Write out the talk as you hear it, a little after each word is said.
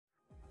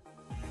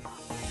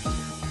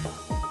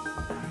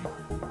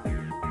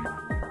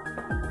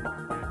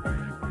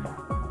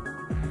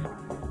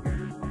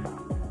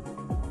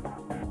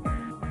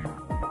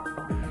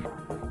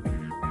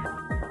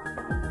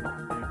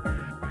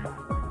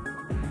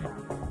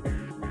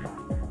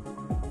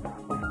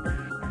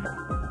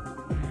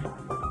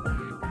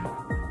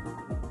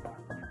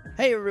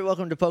Hey everybody,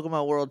 welcome to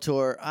Pokemon World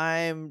Tour.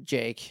 I'm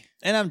Jake.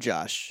 And I'm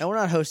Josh. And we're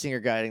not hosting or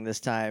guiding this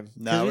time.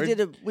 No, we did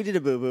a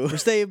boo-boo. We're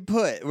staying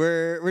put.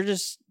 We're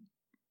just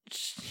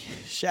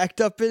shacked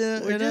up in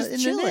We're just an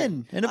chilling.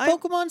 inn, in a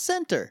Pokemon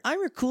Center.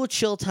 I'm your cool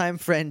chill time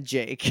friend,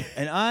 Jake.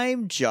 And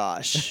I'm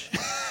Josh.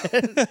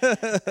 And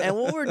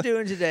what we're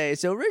doing today,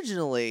 so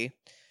originally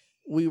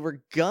we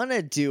were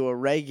gonna do a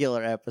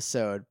regular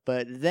episode,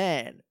 but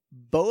then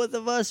both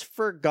of us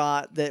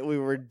forgot that we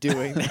were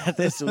doing that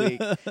this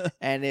week.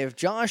 And if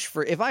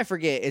I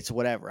forget, it's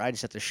whatever. I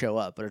just have to show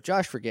up. But if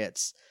Josh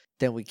forgets,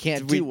 then we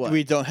can't do what?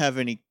 We don't have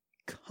any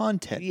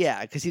content.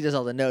 Yeah, because he does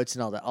all the notes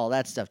and all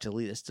that stuff to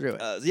lead us through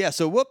it.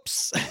 So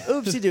whoops.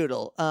 Oopsie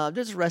doodle.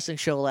 There's a wrestling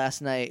show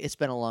last night. It's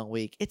been a long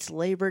week. It's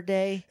Labor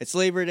Day. It's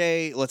Labor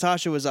Day.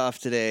 Latasha was off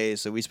today,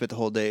 so we spent the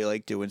whole day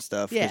doing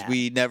stuff because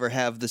we never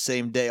have the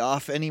same day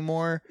off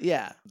anymore.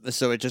 Yeah.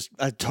 So it just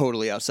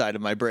totally outside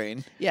of my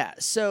brain. Yeah.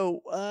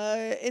 So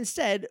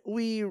instead,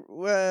 we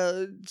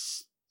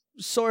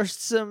sourced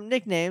some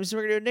nicknames.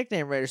 We're gonna do a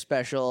nickname writer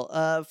special.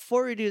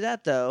 Before we do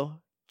that,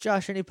 though,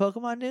 Josh, any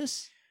Pokemon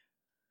news?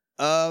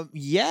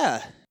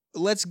 Yeah.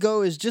 Let's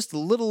Go is just a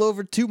little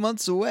over 2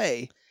 months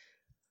away.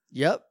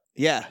 Yep.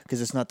 Yeah,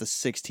 because it's not the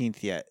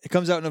 16th yet. It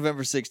comes out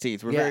November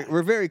 16th.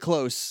 We're very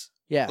close.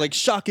 Yeah. Like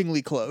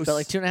shockingly close. But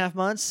 2.5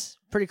 months.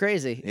 Pretty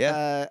crazy.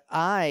 Yeah.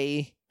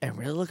 I am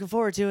really looking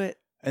forward to it.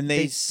 And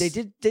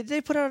Did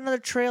they put out another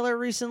trailer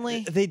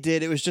recently? They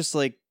did. It was just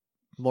like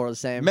More of the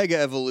same. Mega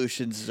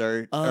Evolutions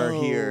are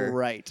here.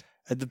 Right.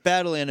 And the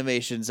battle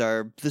animations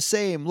are the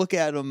same. Look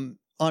at them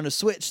on a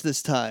Switch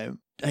this time.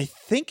 I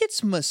think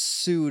it's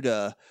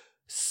Masuda.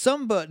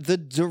 The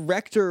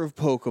director of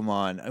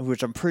Pokemon,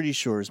 which I'm pretty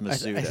sure is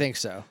Masuda. I think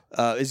so.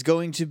 Is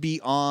going to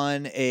be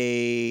on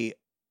a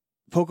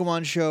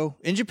Pokemon show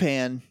in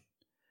Japan.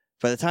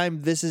 By the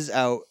time this is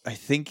out, I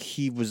think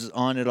he was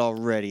on it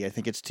already. I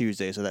think it's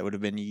Tuesday, so that would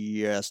have been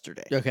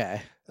yesterday.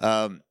 Okay.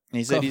 And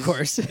he said of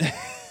course.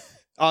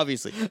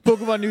 Obviously.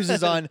 Pokemon news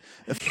is on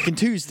fucking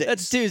Tuesday.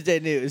 That's Tuesday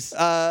news.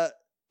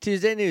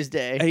 Tuesday News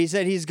Day. And he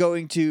said he's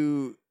going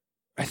to,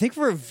 I think,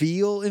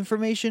 reveal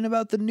information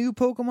about the new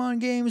Pokemon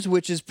games,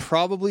 which is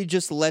probably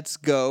just Let's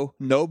Go.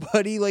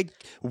 Nobody,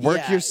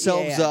 work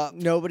yourselves up.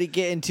 Nobody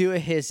get into a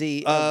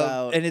hissy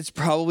about... And it's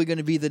probably going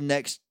to be the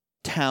next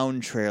town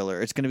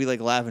trailer. It's going to be like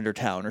Lavender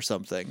Town or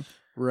something.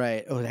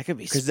 Right. Oh, that could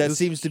be because that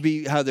seems to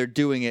be how they're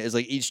doing it. Is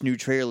each new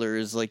trailer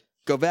is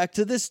go back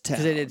to this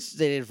town. Because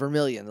they did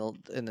Vermilion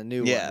in the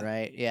new one,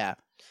 right? Yeah.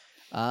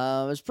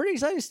 It's pretty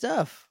exciting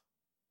stuff.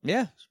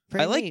 Yeah,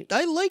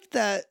 I like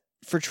that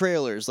for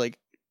trailers.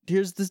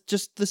 Here's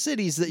just the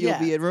cities that you'll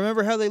be in.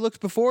 Remember how they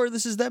looked before?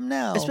 This is them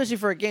now. Especially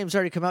for a game that's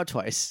already come out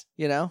twice.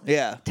 You know?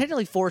 Yeah.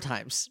 Technically 4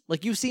 times.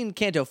 You've seen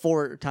Kanto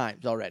 4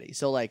 times already.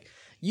 So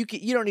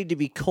you don't need to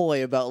be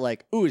coy about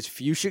ooh, is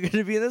Fuchsia going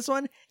to be in this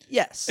one?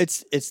 Yes,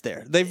 it's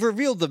there. They've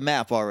revealed the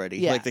map already,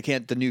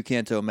 the new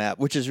Kanto map,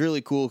 which is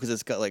really cool because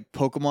it's got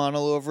Pokemon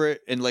all over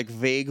it and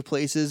vague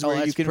places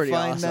where you can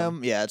find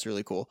them. Yeah, it's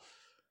really cool.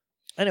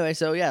 Anyway,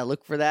 so yeah,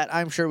 look for that.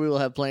 I'm sure we will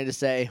have plenty to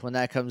say when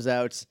that comes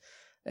out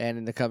and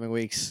in the coming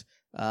weeks.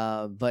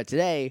 But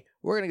today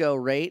we're gonna go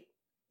rate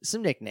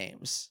some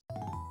nicknames.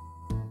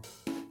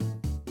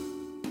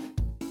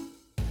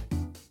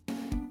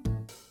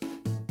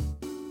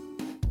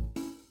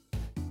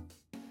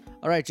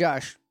 All right,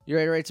 Josh, you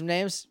ready to rate some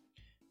names?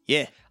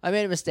 Yeah. I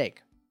made a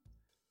mistake.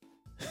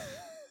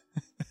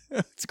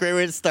 It's a great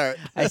way to start.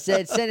 I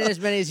said send in as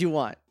many as you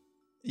want.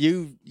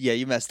 You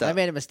messed up. I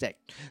made a mistake.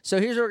 So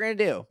here's what we're going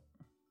to do.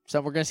 So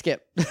we're going to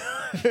skip. This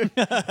is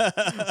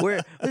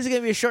going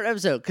to be a short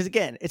episode because,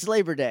 again, it's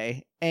Labor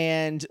Day,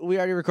 and we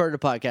already recorded a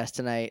podcast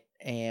tonight,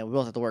 and we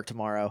both have to work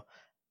tomorrow.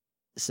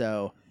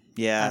 So...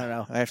 yeah, I don't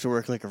know. I have to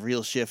work a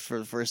real shift for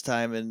the first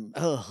time in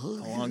a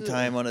long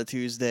time on a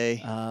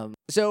Tuesday.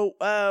 So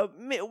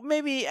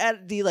maybe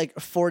at the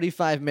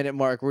 45-minute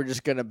mark, we're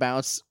just gonna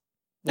bounce.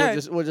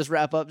 We'll just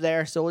wrap up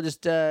there. So we'll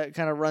just kind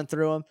of run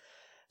through them.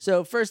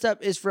 So first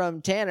up is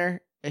from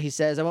Tanner. He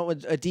says, "I went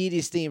with a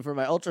deities theme for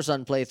my Ultra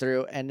Sun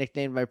playthrough and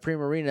nicknamed my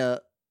Primarina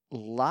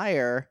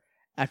Lyre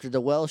after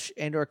the Welsh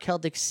and/or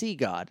Celtic sea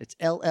god. It's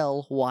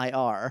Llyr.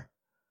 Lyre.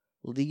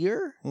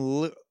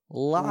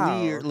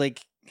 Lyre,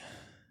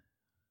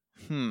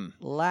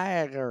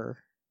 Lager.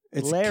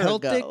 It's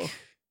Larigo. Celtic?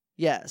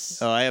 Yes.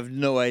 Oh, I have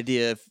no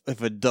idea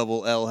if a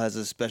double L has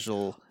a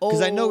special...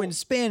 because I know in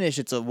Spanish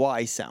it's a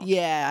Y sound.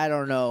 Yeah, I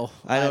don't know.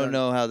 I don't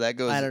know how that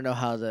goes. I don't know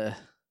how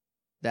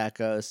that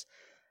goes.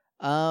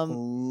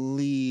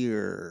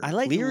 Lear. I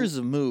like... Lear is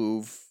a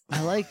move.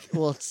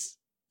 it's...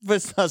 but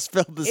it's not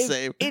spelled the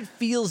same. It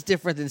feels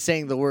different than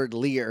saying the word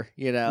Lear,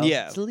 you know?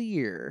 Yeah. It's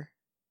Lear.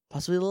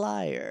 Possibly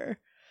Liar.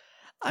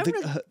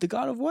 The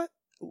god of what?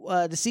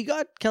 The sea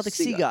god? Celtic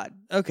sea god.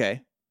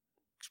 Okay.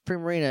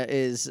 Primarina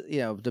is,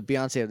 the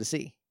Beyonce of the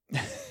sea.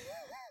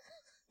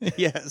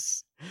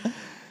 Yes.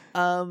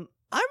 I'm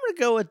going to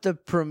go with the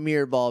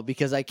Premier Ball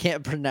because I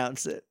can't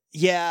pronounce it.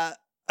 Yeah,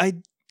 I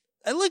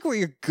like where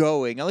you're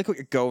going. I like what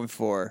you're going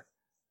for.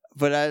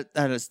 But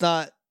it's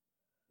not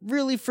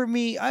really for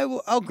me.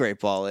 I'll great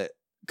ball it.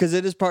 because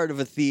it is part of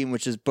a theme,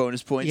 which is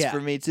bonus points Yeah. for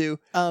me too.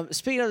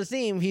 Speaking of the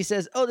theme, he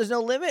says, "Oh, there's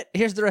no limit.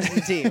 Here's the rest of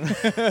the team."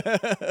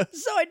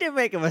 So I did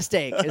make a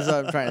mistake, is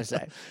what I'm trying to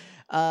say.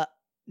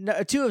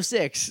 No, 2 of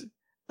 6.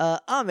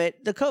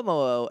 Amit the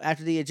Komo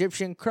after the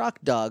Egyptian croc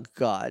dog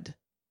god.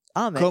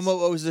 Amit,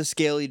 Komo is a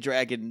scaly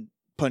dragon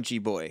punchy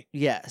boy.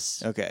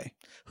 yes, Okay.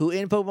 who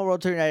in Pokemon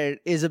World Tour United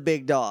is a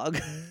big dog.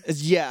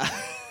 Yeah,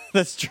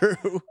 that's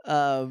true.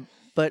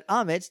 But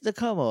Amit the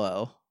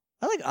Komo.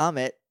 I like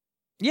Amit.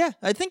 Yeah,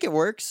 I think it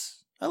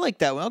works. I like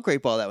that one. I'll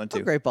great ball that one I'll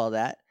too. great ball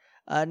that.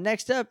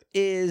 Next up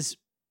is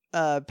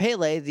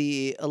Pele,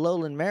 the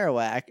Alolan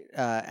Marowak,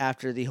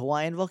 after the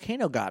Hawaiian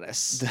volcano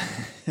goddess,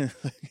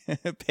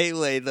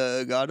 Pele,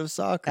 the god of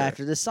soccer.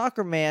 after the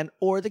soccer man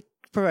or the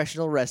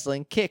professional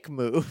wrestling kick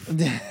move.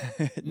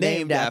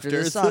 Named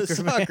after the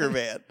soccer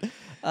man.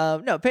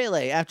 No,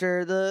 Pele,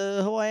 after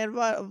the Hawaiian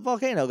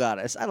volcano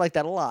goddess. I like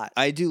that a lot.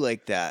 I do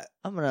like that.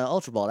 I'm going to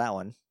Ultra Ball that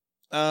one.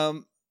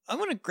 I'm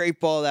gonna great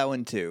ball that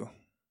one too.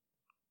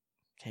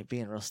 Okay,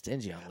 being real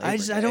stingy on Labor I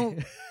Day.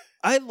 don't.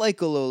 I like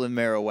Alolan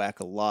Marowak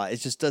a lot. It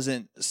just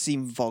doesn't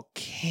seem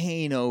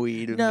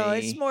volcano-y to me. No,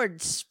 it's more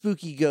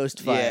spooky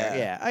ghost fire.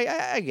 Yeah.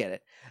 I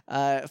get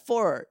it.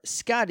 4,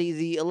 Scotty,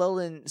 the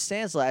Alolan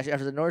Sandslash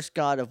after the Norse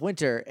god of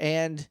winter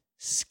and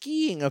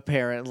skiing,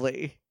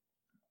 apparently.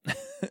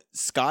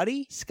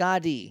 Scotty.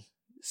 Scotty,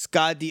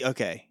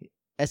 Okay.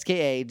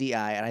 Skadi,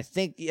 and I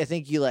think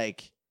you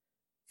like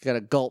got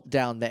to gulp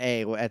down the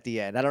A at the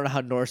end. I don't know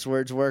how Norse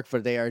words work,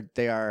 but they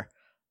are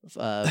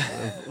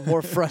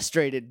more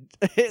frustrated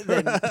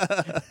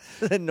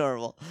than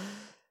normal.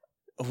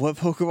 What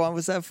Pokemon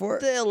was that for?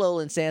 The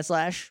Alolan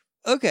Sandslash,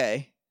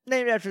 Okay.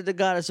 named after the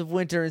goddess of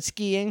winter and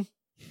skiing.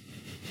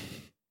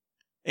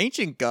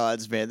 Ancient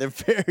gods, man, they're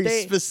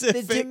very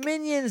specific. The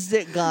dominions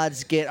that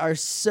gods get are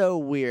so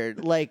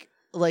weird. Like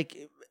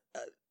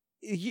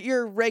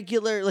your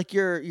regular, like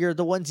you're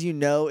the ones you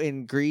know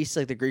in Greece,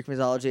 like the Greek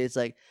mythology. It's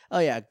like, oh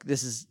yeah,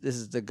 this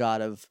is the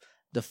god of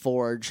the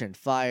forge and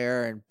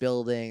fire and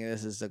building.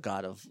 This is the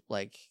god of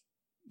like,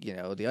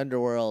 the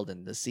underworld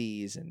and the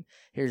seas. And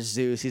here's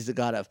Zeus. He's the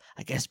god of,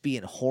 I guess,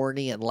 being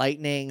horny and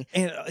lightning.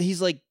 And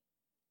he's like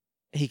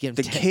He can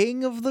the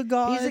king of the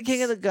gods. He's the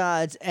king of the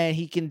gods, and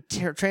he can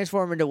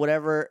transform into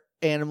whatever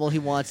animal he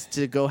wants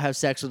to go have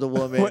sex with a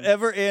woman.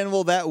 Whatever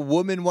animal that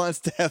woman wants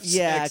to have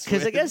Yeah, sex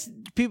because I with. guess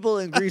people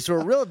in Greece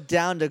were real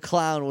down to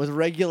clown with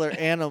regular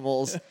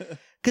animals.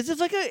 Because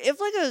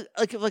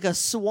if a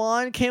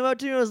swan came up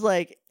to me and was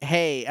like,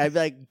 "Hey," I'd be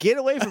like, "Get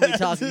away from me,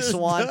 talking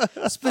swan!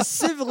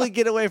 Specifically,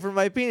 get away from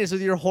my penis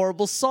with your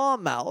horrible saw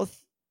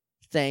mouth."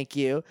 Thank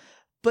you.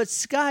 But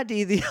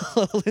Scotty, the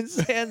Alolan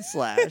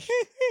Sandslash.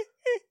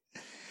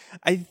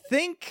 I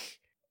think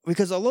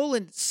because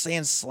Alolan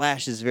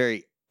Sandslash is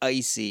very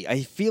icy,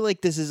 I feel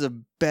like this is a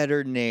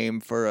better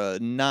name for a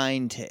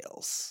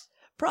Ninetales.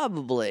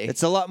 Probably.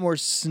 It's a lot more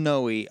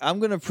snowy. I'm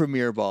going to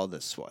Premier Ball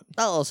this one.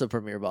 I'll also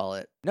Premier Ball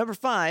it. Number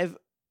 5,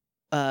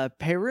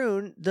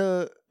 Perun,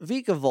 the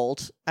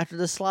Vikavolt, after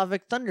the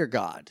Slavic thunder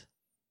god.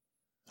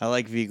 I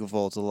like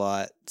Vigavolt a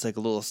lot. It's like a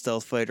little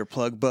stealth fighter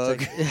plug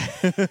bug.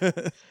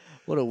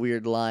 What a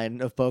weird line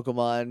of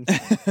Pokemon.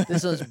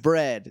 This one's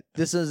bread.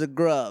 This one's a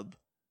grub.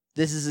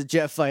 This is a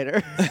jet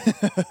fighter.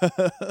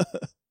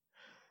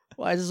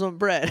 Why is this one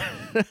bread?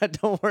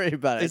 Don't worry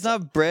about it. It's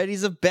not bread,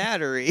 he's a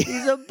battery.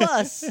 He's a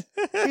bus.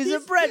 He's a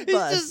bread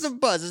bus. He's just a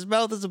bus. His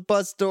mouth is a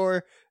bus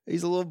door.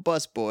 He's a little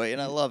bus boy,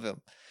 and I love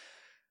him.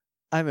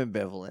 I'm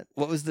ambivalent.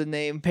 What was the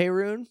name?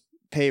 Perun?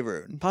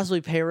 Perun. Possibly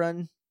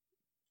Perun.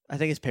 I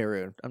think it's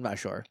Perun. I'm not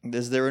sure.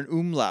 Is there an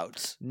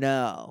umlaut?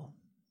 No.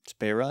 It's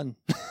Perun.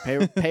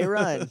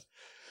 Perun.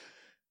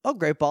 Oh,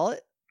 great ball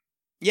it.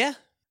 Yeah.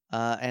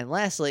 And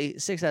lastly,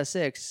 6 out of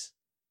 6,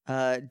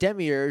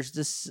 Demiurge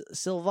the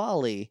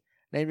Silvally,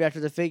 named after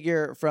the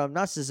figure from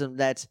Nazism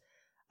that,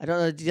 I don't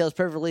know the details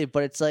perfectly,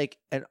 but it's like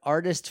an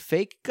artist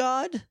fake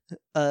god.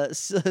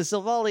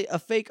 Silvally, a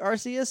fake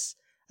Arceus.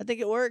 I think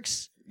it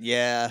works.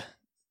 Yeah.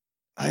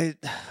 I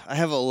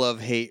have a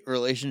love-hate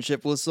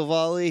relationship with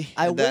Silvally.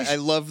 I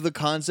love the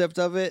concept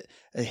of it.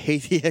 I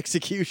hate the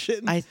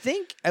execution.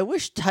 I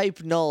wish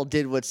Type Null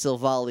did what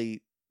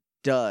Silvally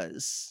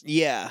does.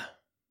 Yeah.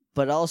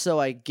 But also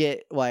I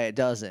get why it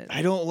doesn't.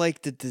 I don't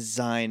like the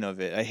design of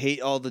it. I hate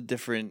all the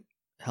different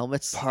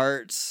Helmets?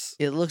 parts.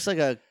 It looks like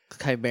a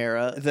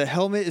chimera. The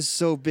helmet is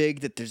so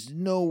big that there's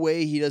no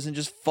way he doesn't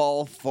just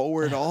fall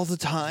forward all the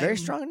time. Very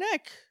strong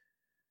neck.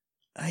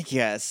 I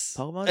guess.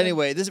 Pokemon.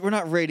 Anyway, we're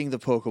not rating the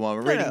Pokemon.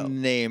 We're rating the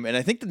name, and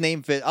I think the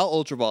name fit. I'll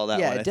Ultra Ball that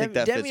one. I think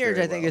that fits Demiurge,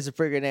 very I think well. is a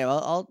pretty good name.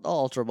 I'll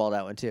Ultra Ball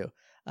that one too.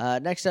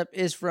 Next up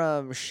is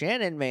from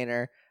Shannon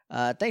Maynor.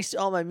 Thanks to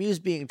all my Mews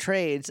being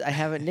trades, I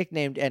haven't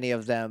nicknamed any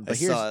of them. But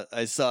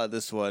I saw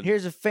this one.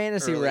 Here's a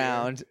fantasy earlier.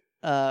 round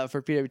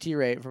for PWT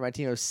rate for my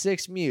team of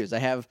 6 Mews. I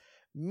have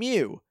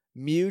Mew,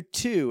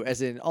 Mewtwo,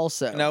 as in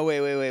also. No,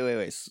 wait.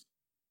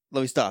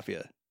 Let me stop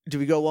you. Do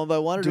we go one by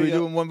one? Or Do we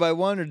do them one by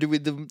one, or do we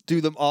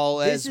do them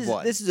all as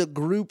one? This is a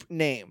group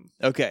name.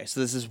 Okay, so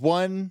this is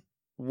one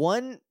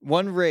One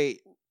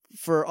rate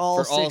for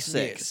all for all 6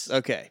 six. Mews.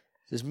 Okay.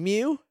 This is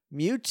Mew,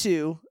 Mew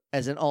 2,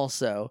 as in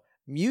also,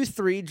 Mew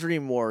 3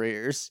 Dream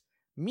Warriors,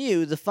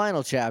 Mew the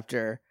Final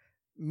Chapter,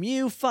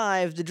 Mew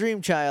 5 The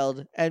Dream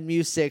Child, and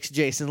Mew 6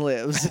 Jason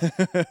Lives.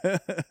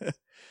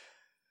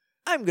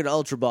 I'm gonna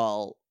Ultra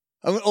Ball.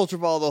 I'm gonna Ultra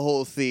Ball the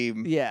whole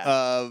theme.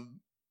 Yeah.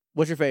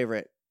 What's your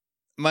favorite?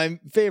 My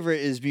favorite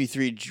is Mew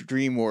 3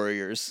 Dream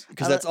Warriors,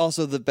 because that's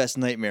also the best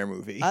Nightmare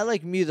movie. I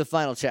like Mew the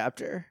Final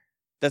Chapter.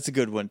 That's a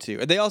good one, too.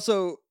 And they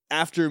also,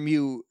 after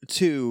Mew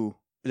 2,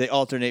 they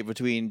alternate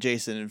between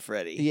Jason and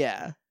Freddy.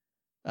 Yeah.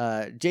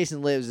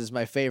 Jason Lives is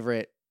my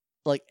favorite.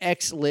 Like,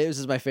 X Lives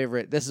is my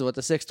favorite. This is what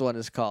the 6th one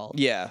is called.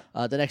 Yeah.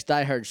 The next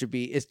Die Hard should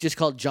be, it's just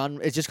called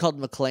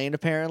McClane,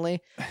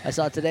 apparently. I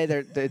saw it today.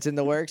 It's in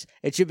the works.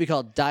 It should be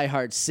called Die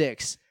Hard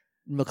 6.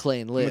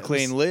 McClane Lives.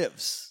 McClane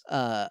Lives.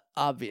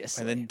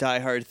 Obviously. And then Die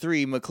Hard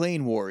 3,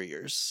 McClane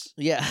Warriors.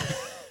 Yeah.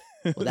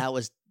 Well, that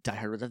was Die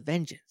Hard with a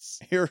Vengeance.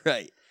 You're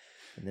right.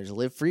 And there's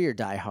Live Free or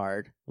Die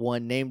Hard,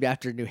 one named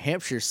after New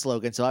Hampshire's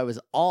slogan, so I was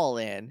all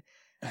in.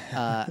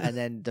 And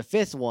then the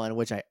 5th one,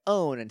 which I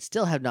own and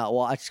still have not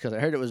watched because I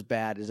heard it was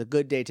bad, is A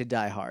Good Day to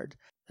Die Hard.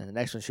 And the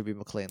next one should be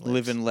McClane Lives.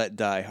 Live and Let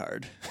Die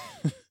Hard.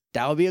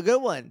 That would be a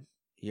good one.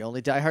 You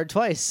only die hard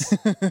twice.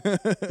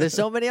 There's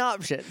so many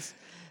options.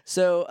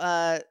 So,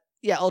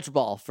 yeah, Ultra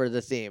Ball for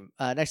the theme.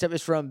 Next up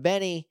is from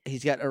Benny.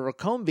 He's got a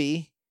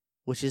Racombi,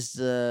 which is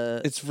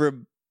the... It's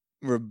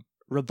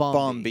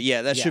Rabombi.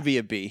 Yeah, that should be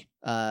a B.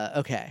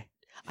 Okay.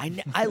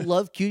 I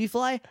love Cutie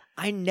Fly.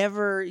 I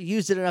never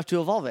used it enough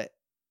to evolve it.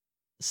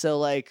 So,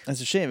 like...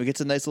 That's a shame. It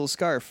gets a nice little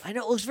scarf. I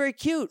know. It looks very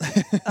cute.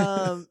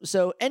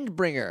 So,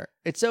 Endbringer.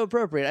 It's so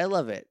appropriate. I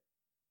love it.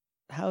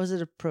 How is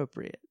it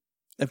appropriate?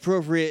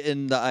 Appropriate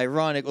in the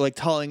ironic, like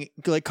calling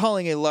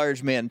a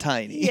large man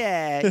tiny.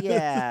 Yeah,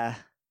 yeah.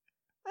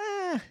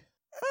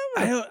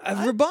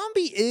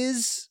 Rabombi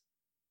is,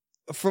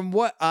 from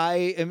what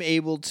I am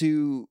able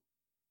to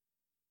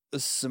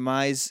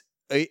surmise,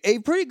 a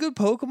pretty good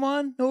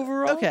Pokemon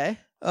overall. Okay.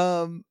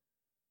 I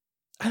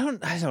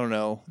don't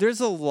know.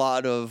 There's a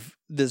lot of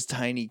this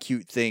tiny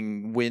cute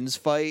thing wins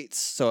fights,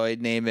 so I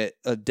name it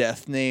a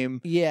death name.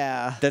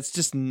 Yeah. That's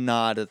just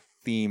not a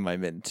theme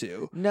I'm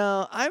into.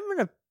 No,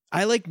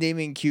 I like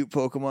naming cute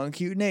Pokemon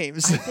cute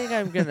names. I think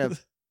I'm gonna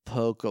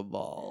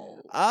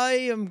Pokeball. I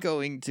am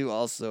going to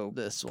also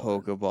This one.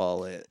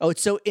 Pokeball it. Oh,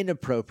 it's so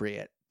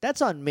inappropriate.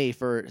 That's on me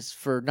for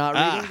not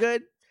reading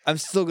good. I'm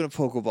still gonna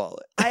Pokeball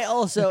it. I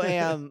also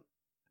am,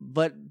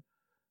 but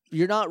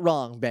you're not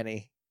wrong,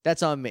 Benny.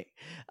 That's on me.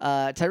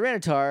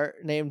 Tyranitar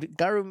named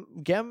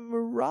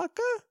Gamuraka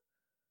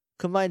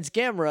combines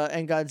Gamera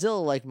and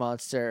Godzilla-like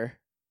monster.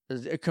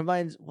 It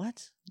combines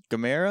what?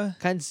 Gamera?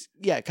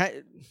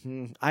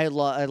 I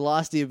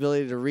lost the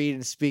ability to read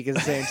and speak at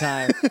the same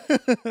time.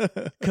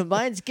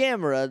 Combines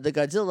Gamera, the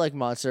Godzilla-like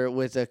monster,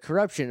 with a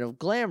corruption of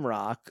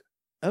Glamrock.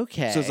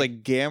 Okay. So it's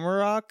like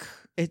Gamarok?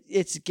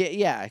 It's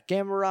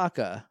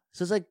Gamaraka.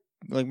 So it's like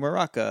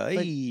Maraca.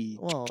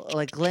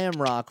 like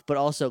Glamrock, but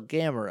also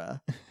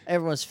Gamera.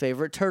 Everyone's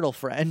favorite turtle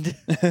friend.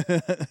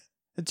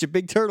 It's your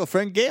big turtle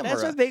friend, Gamera.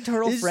 That's my big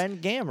turtle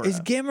friend, Gamera. Is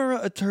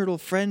Gamera a turtle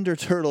friend or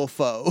turtle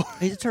foe?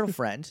 He's a turtle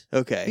friend.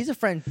 Okay. He's a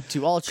friend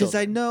to all children. Because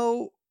I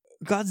know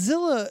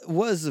Godzilla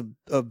was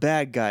a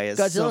bad guy at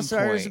some point. Godzilla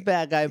started as a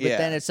bad guy, but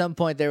then at some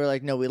point they were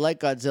like, no, we like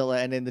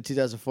Godzilla. And in the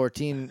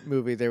 2014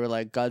 movie, they were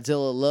like,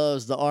 Godzilla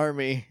loves the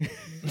army.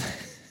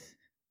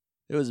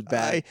 It was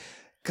bad.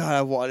 God,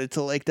 I wanted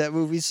to like that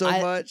movie so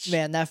much.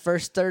 Man, that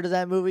first third of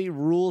that movie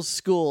rules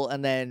school.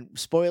 And then,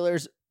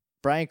 spoilers,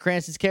 Bryan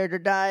Cranston's character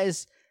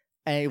dies.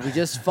 And we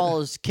just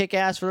follows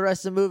Kick-Ass for the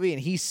rest of the movie,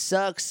 and he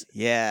sucks.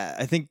 Yeah,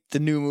 I think the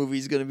new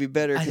movie's going to be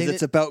better because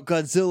it's about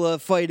Godzilla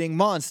fighting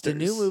monsters. The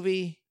new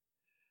movie,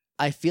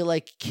 I feel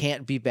like,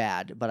 can't be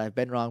bad, but I've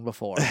been wrong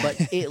before.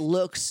 But it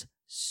looks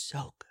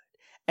so good.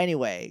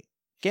 Anyway,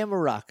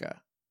 Gamaraka.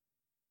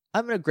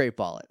 I'm going to Great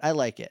Ball it. I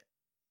like it.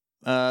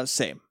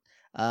 Same.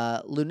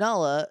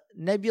 Lunala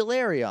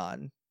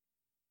Nebularion,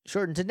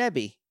 shortened to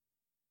Nebby.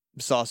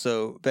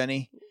 Sasso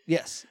Benny.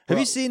 Yes. Have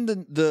you seen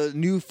the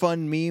new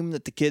fun meme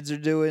that the kids are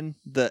doing?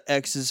 The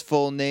X's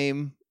full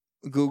name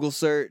Google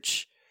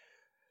search.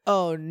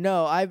 Oh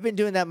no, I've been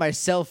doing that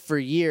myself for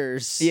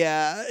years.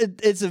 Yeah,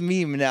 it's a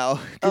meme now.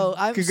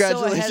 I'm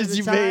congratulations, so ahead of the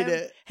you time. made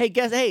it. Hey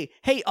guys,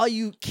 hey, all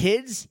you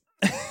kids,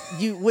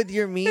 you with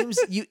your memes,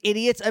 you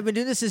idiots! I've been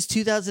doing this since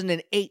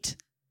 2008.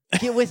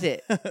 Get with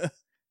it.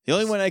 The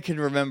only one I can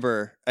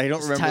remember, I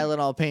don't remember.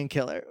 Tylenol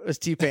painkiller was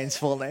T-Pain's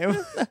full name.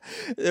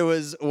 It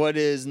was, what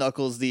is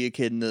Knuckles the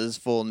Echidna's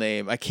full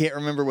name? I can't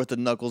remember what the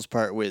Knuckles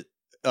part was,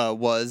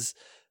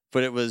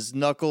 but it was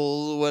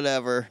Knuckle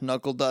whatever,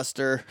 Knuckle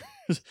Duster,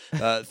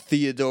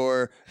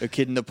 Theodore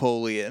Echidna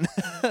Napoleon.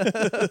 I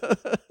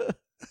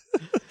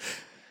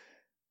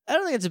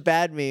don't think it's a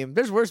bad meme.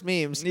 There's worse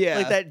memes. Yeah.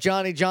 Like that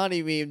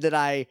Johnny meme that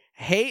I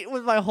hate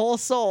with my whole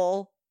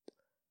soul.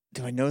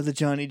 Do I know the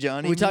Johnny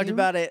We meme? talked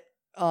about it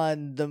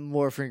on the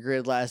Morphin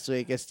Grid last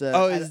week. It's the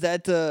is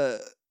that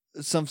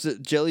some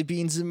jelly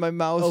beans in my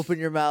mouth? Open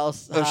your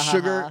mouth.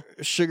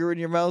 Sugar in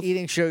your mouth?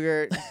 Eating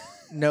sugar.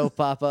 No,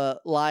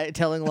 Papa.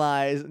 Telling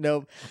lies.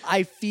 No.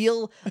 I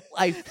feel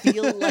like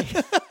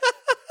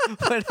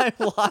when I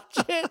watch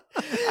it,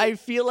 I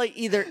feel like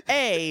either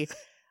A,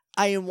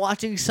 I am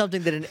watching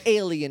something that an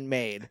alien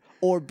made,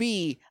 or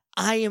B,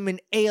 I am an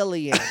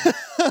alien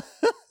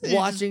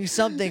watching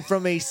something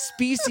from a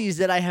species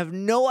that I have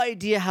no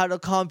idea how to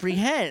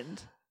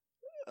comprehend.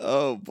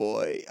 Oh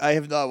boy, I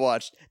have not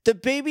watched. The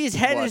baby's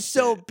head is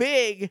so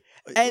big,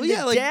 and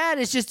the dad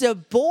is just a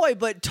boy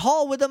but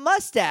tall with a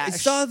mustache. I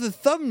saw the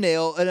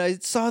thumbnail and I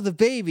saw the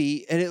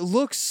baby, and it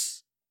looks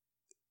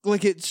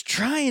like it's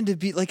trying to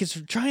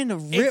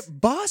rip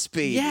Boss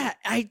Baby. Yeah,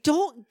 I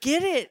don't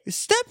get it.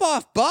 Step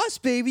off, Boss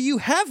Baby. You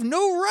have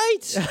no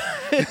rights.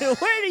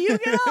 Where do you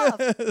get off?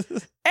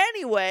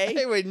 Anyway,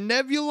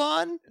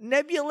 Nebulon?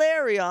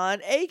 Nebularion,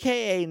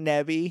 a.k.a.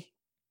 Nebby.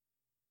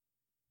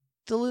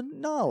 The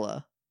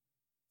Lunala.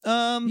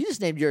 You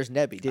just named yours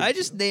Nebby, didn't you? I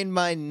just named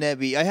mine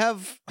Nebby. I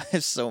have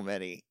so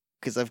many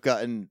because I've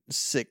gotten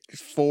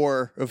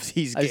 4 of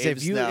these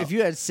games now. If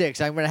you had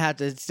 6, I'm gonna have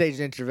to stage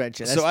an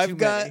intervention. That's so I've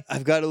got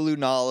many. a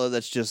Lunala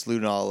that's just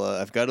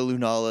Lunala. I've got a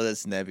Lunala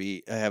that's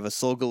Nebby. I have a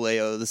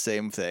Solgaleo, the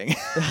same thing. 2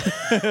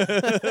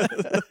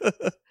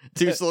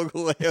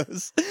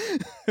 Solgaleos.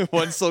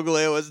 1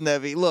 Solgaleo is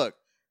Nebby. Look,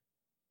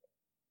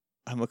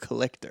 I'm a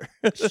collector.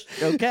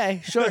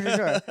 Okay, sure.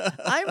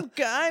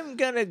 I'm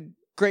gonna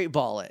great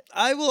ball it.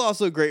 I will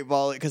also great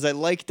ball it because I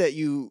like that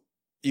you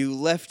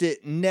left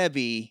it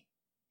Nebby,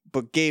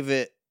 but gave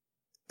it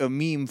a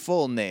meme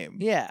full name.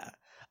 Yeah.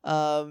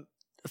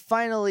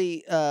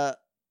 Finally, an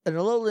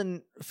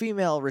Alolan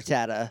female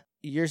Rattata,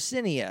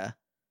 Yersinia.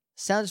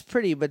 Sounds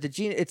pretty, but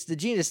it's the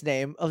genus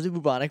name of the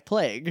bubonic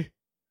plague.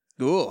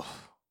 Ooh.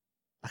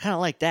 I kind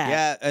of like that.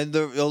 Yeah, and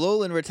the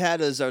Alolan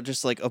Rattatas are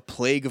just like a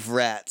plague of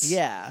rats.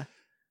 Yeah.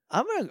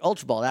 I'm going to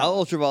Ultra Ball that I'll one.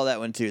 Ultra Ball that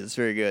one too. That's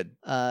very good.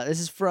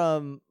 This is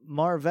from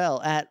Marvel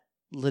at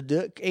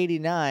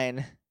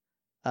Leduc89.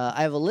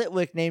 I have a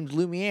Litwick named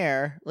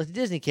Lumiere, like the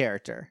Disney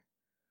character.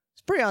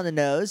 It's pretty on the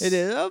nose. It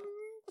is.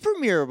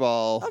 Premier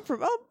Ball.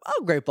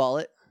 I'll great ball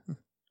it.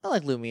 I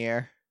like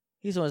Lumiere.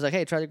 He's the one who's like,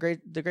 hey, try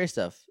the gray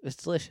stuff. It's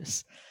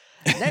delicious.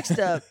 Next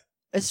up,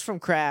 this is from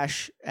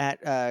Crash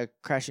at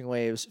Crashing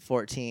Waves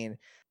 14.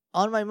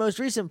 On my most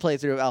recent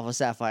playthrough of Alpha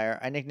Sapphire,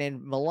 I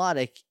nicknamed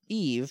Melodic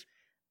Eve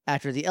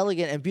after the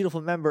elegant and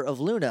beautiful member of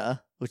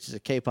Luna, which is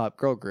a K-pop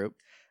girl group.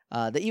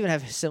 They even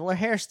have similar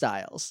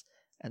hairstyles.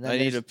 And then I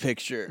need a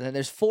picture. And then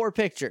there's 4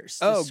 pictures.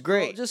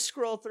 Great. Just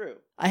scroll through.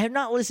 I have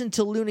not listened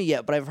to Luna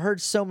yet, but I've heard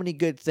so many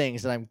good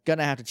things that I'm going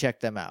to have to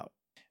check them out.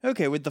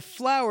 Okay, with the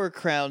flower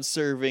crown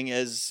serving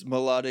as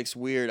Melodic's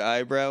weird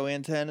eyebrow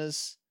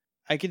antennas,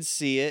 I can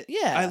see it.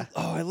 Yeah.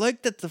 I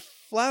like that the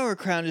flower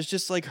crown is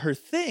just like her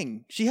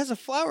thing. She has a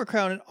flower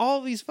crown in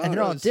all these photos. And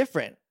they're all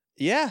different.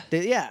 Yeah.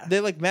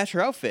 They like match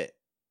her outfit.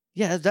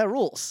 Yeah, that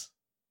rules.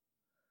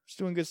 She's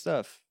doing good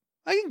stuff.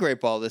 I can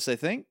great ball this, I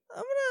think.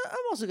 I'm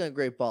also gonna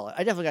great ball it.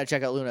 I definitely gotta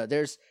check out Luna.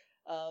 There's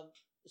so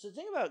the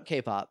thing about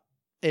K-pop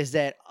is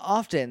that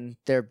often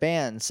their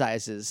band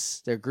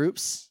sizes, their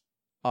groups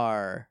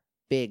are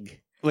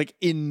big. Like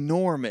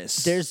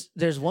enormous.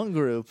 There's one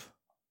group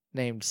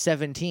named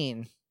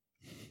 17.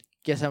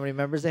 Guess how many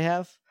members they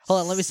have?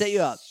 Hold on, let me set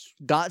you up.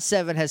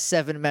 GOT7 has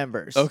 7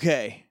 members.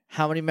 Okay.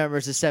 How many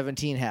members does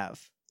 17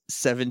 have?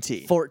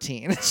 17.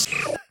 14.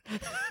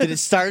 Did it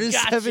start as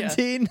Gotcha.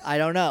 17? I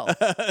don't know.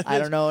 I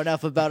don't know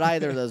enough about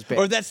either of those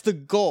bands. Or that's the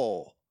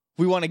goal.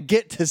 We want to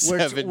get to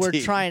 17. We're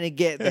trying to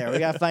get there. We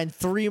got to find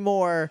 3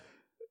 more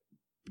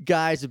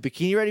guys with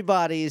bikini-ready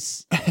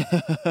bodies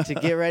to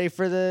get ready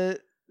for the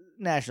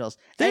Nationals.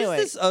 There's Anyway,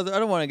 this other, I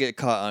don't want to get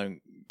caught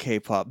on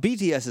K-pop.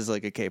 BTS is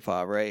like a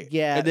K-pop, right?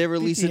 yeah, And they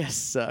release BTS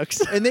sucks.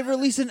 and they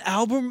release an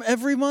album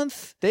every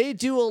month? They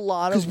do a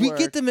lot of Because work.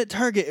 we get them at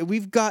Target, and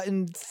we've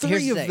gotten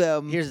 3 of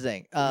them Here's the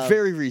thing.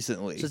 very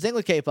recently. So the thing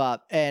with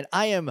K-pop, and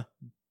I am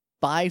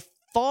by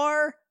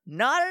far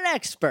not an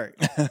expert,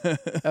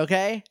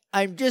 okay?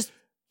 I'm just...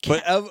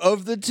 But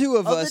of the two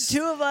of us, the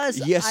 2 of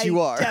us, yes, you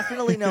are.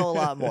 definitely know a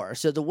lot more.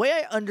 So the way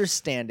I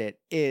understand it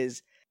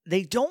is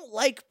they don't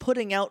like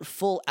putting out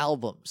full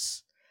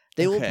albums.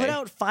 They will put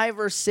out 5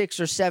 or 6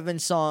 or 7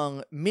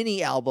 song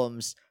mini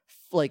albums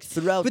like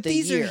throughout but the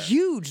year. But these are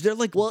huge. They're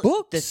like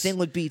books. The thing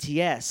with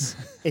BTS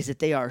is that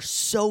they are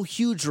so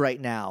huge right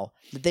now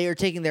that they are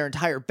taking their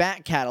entire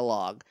back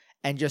catalog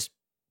and just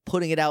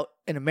putting it out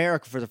in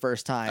America for the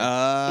first time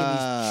in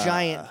these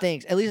giant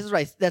things. At least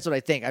that's what I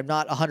think. I'm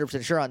not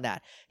 100% sure on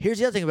that. Here's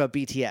the other thing about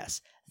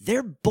BTS.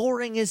 They're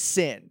boring as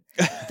sin.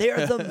 They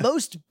are the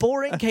most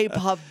boring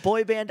K-pop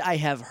boy band I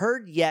have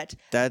heard yet.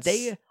 That's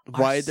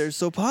why they're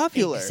so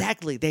popular.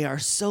 Exactly. They are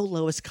so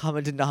lowest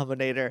common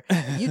denominator.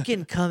 You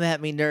can come at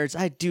me, nerds.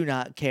 I do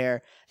not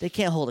care. They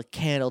can't hold a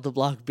candle to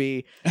Block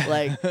B.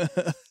 Like,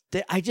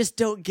 I just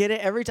don't get it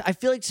every time. I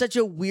feel like such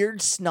a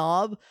weird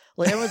snob.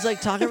 Like, everyone's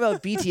like talking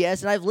about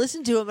BTS, and I've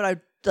listened to them,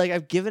 and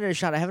I've given it a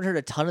shot. I haven't heard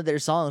a ton of their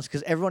songs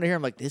because everyone here,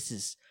 I'm like, this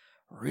is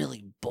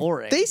really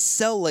boring. They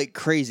sell like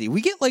crazy.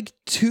 We get like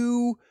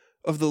 2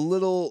 of the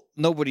little,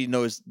 nobody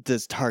knows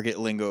this Target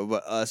lingo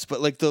but us,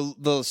 but like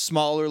the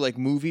smaller like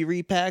movie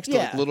repacks, the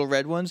like Yeah. little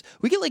red ones,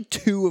 we get like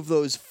 2 of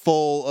those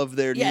full of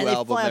their Yeah, new they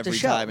album fly off the every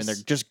time, and they're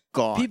shelves. just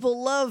gone.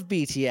 People love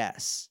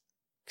BTS,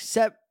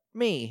 except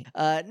me.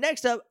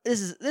 Next up,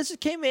 this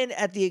came in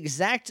at the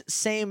exact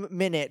same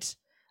minute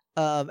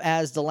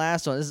as the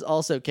last one. This is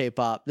also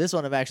K-pop. This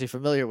one I'm actually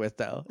familiar with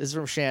though. This is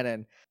from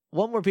Shannon.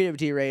 One more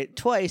PWT rate,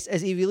 twice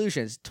as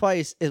Evolutions.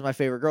 Twice is my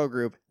favorite girl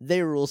group.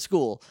 They rule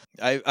school.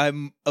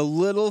 I'm a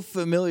little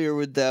familiar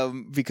with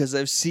them because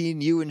I've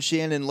seen you and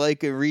Shannon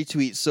like and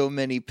retweet so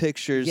many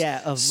pictures.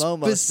 Yeah, of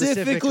Momo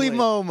specifically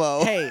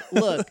Momo. Hey,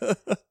 look.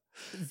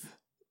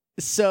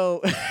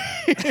 So,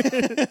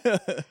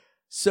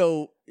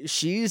 so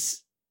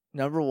she's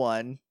number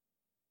 1,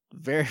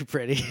 very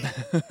pretty,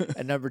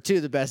 and number 2,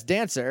 the best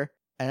dancer.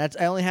 And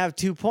I only have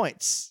 2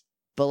 points.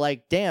 But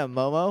like, damn,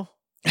 Momo,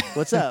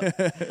 what's up?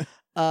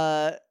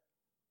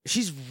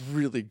 She's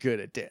really good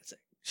at dancing.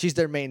 She's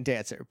their main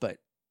dancer, but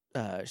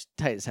she's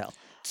tight as hell.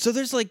 So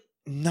there's like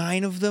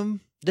 9 of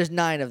them. There's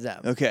 9 of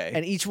them. Okay.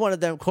 And each one of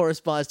them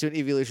corresponds to an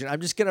evolution. I'm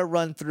just gonna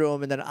run through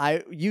them, and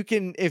then you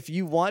can, if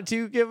you want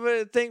to, give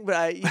it a thing. But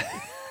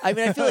I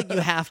mean, I feel like you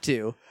have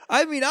to.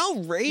 I mean,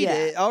 I'll rate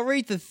it. I'll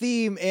rate the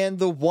theme and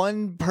the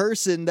one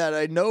person that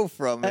I know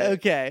from it.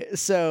 Okay,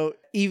 so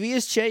Evie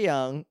is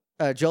Chaeyoung,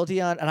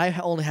 Jolteon, and I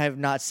only have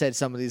not said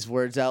some of these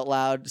words out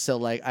loud, so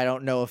like I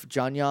don't know if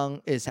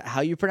Jeonyoung is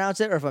how you pronounce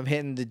it, or if I'm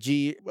hitting the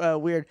G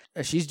weird.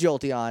 She's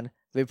Jolteon.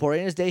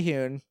 Vaporeon is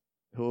Daehyun,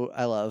 who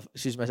I love.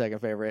 She's my second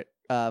favorite.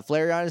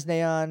 Flareon is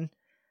Neon.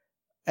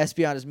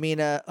 Espeon is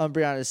Mina.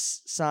 Umbreon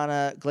is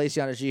Sana.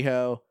 Glaceon is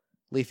Jiho.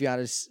 Leafeon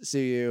is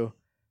Suyu.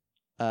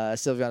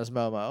 Sylveon is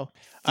Momo.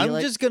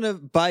 Just gonna,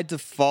 by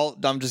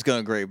default, I'm just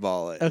gonna great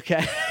ball it. Okay.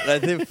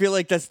 I feel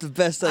like that's the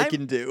best I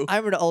can do.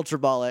 I'm gonna ultra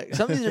ball it.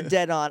 Some of these are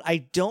dead on. I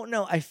don't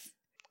know. I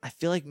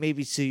feel like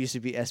maybe Suyu used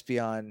to be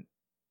Espeon.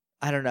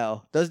 I don't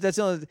know. That's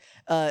the only.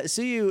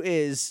 Suyu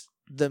is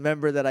the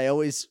member that I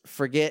always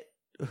forget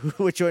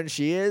which one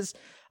she is.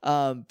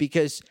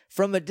 Because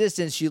from a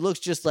distance she looks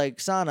just like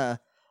Sana,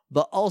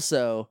 but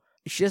also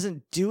she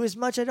doesn't do as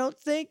much, I don't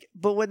think.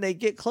 But when they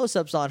get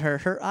close-ups on her,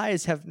 her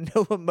eyes have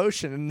no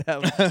emotion in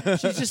them.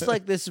 She's just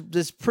like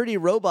this pretty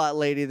robot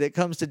lady that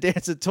comes to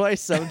dance with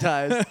Twice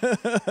sometimes.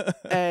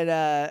 And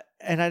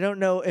I don't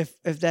know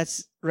if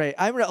that's right.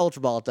 I'm gonna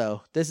ultra ball it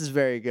though. This is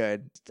very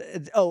good.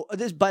 Oh,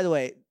 this, by the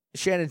way,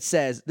 Shannon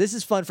says this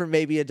is fun for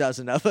maybe a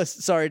dozen of us.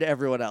 Sorry to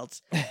everyone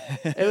else.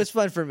 It was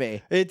fun for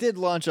me. It did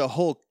launch a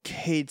whole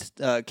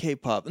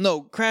K-pop.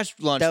 No, Crash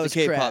launched That the was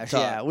K-pop Crash.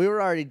 top. Yeah, we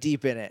were already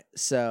deep in it.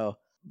 So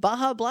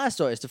Baja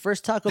Blastoise, the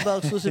first Taco Bell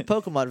exclusive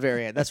Pokemon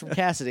variant. That's from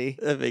Cassidy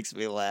That makes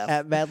me laugh.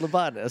 at Mad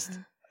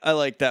Lobotanist. I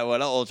like that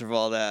one. I'll ultra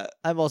ball that.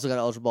 I'm also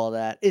gonna ultra ball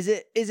that. Is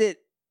it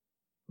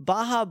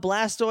Baja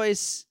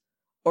Blastoise,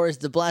 or is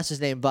the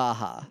Blastoise name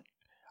Baja?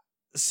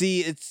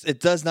 See, it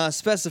does not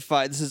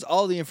specify. This is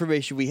all the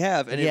information we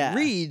have, and Yeah. it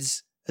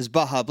reads as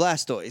Baja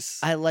Blastoise.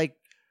 I like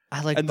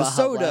And the Baja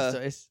soda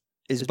Blastoise. is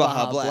It's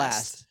Baja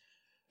Blast.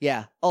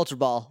 Yeah, ultra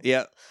ball.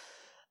 Yep.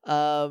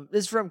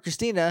 This is from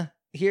Christina.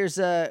 Here's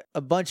a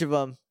bunch of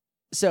them.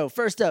 So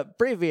first up,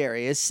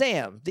 Braviary is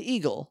Sam, the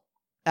eagle.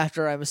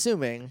 After I'm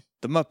assuming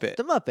The Muppet.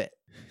 the Muppet.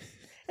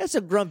 That's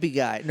a grumpy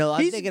guy. No,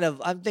 I'm He's- thinking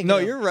of. No,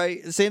 you're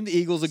right. Sam the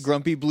Eagle's a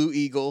grumpy blue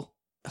eagle.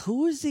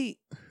 Who's the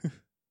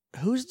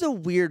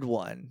weird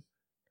one?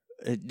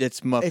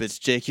 It's Muppets,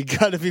 Jake. You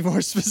gotta be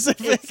more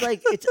specific. It's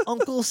like it's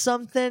Uncle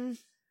something.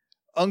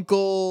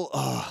 Uncle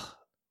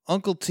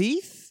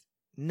Teeth?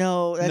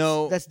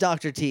 No, that's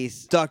Dr.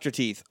 Teeth. Dr.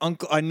 Teeth.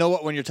 Uncle, I know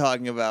what one you're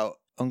talking about.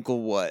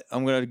 Uncle what?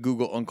 I'm gonna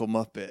Google Uncle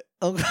Muppet.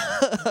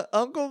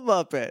 Uncle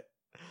Muppet.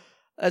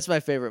 That's my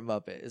favorite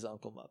Muppet. Is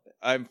Uncle Muppet.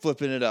 I'm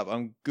flipping it up.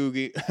 I'm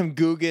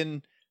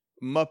googling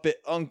Muppet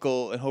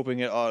Uncle and hoping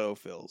it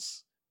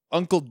autofills.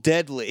 Uncle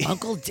Deadly.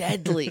 Uncle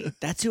Deadly.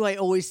 That's who I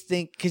always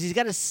think, because he's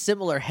got a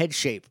similar head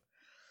shape,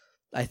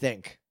 I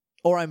think.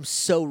 Or I'm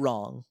so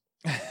wrong.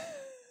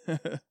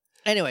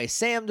 Anyway,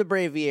 Sam the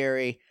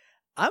Braviary.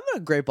 I'm going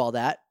to grape all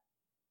that.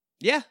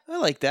 Yeah, I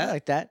like that. I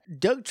like that.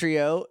 Doug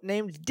Trio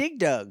named Dig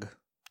Dug.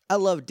 I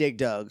love Dig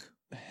Dug.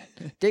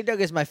 Dig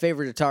Dug is my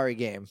favorite Atari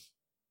game,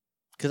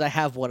 because I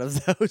have one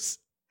of those.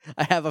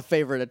 I have a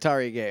favorite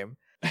Atari game.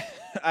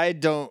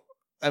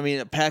 I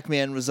mean,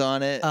 Pac-Man was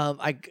on it.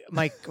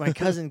 My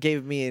cousin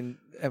gave me and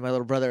my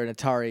little brother an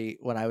Atari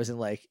when I was in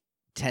like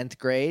 10th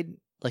grade.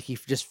 Like he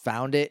just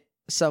found it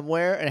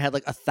somewhere and it had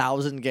like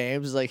 1,000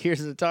 games. Like, here's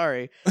an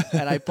Atari,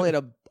 and I played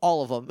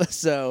all of them.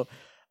 So,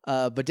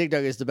 but Dig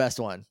Dug is the best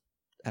one,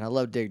 and I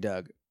love Dig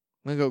Dug.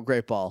 I'm gonna go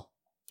Great Ball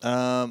for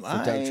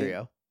Doug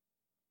Trio.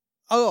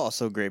 I'll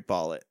also great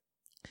ball it.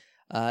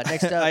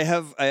 Next up, I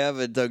have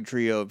a Doug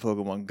Trio in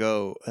Pokemon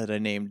Go that I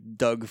named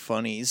Doug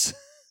Funnies.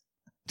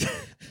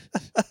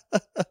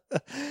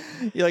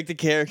 You like the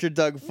character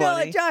Doug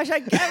Funny? No, Josh,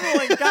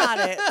 everyone got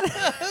it.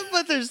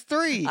 But there's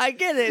 3. I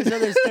get it. So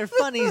they're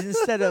funnies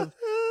instead of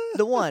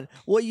the one.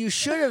 What you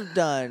should have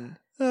done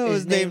I is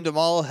was named them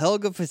all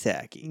Helga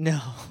Pataki.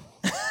 No.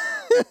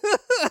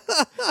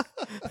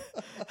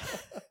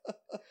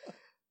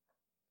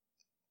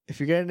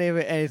 you're gonna name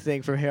it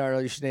anything from Hey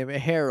Arnold, you should name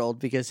it Harold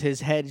because his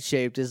head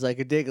shaped is like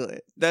a Diglett.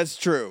 That's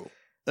true.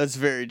 That's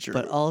very true.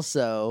 But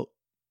also,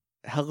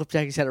 Helicopter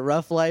Jackie's had a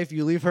rough life.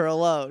 You leave her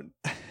alone.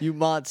 You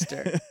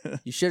monster.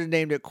 You should have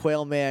named it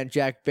Quail Man,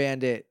 Jack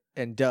Bandit,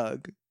 and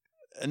Doug.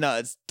 No,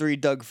 it's 3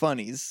 Doug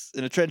Funnies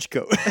in a trench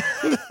coat.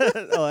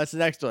 Oh, that's the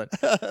next one.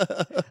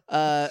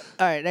 All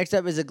right, next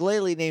up is a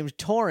Glalie named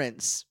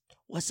Torrance.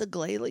 What's a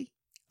Glalie?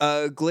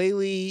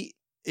 Glalie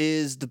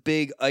is the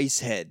big ice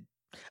head.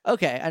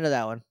 Okay, I know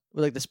that one.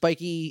 With like the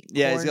spiky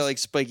Yeah, horns he's got like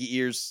spiky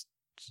ears.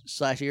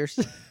 / ears.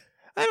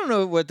 I don't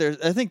know what they're.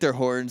 I think they're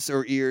horns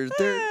or ears.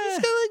 They're Eh.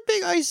 just got like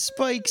big ice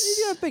spikes.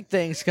 He's got big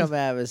things coming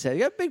out of his head.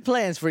 You got big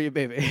plans for you,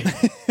 baby.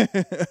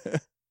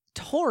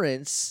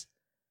 Torrance.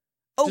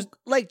 Oh, Just-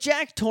 like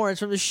Jack Torrance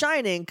from The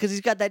Shining, because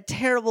he's got that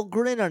terrible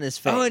grin on his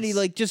face. Oh, and he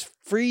like just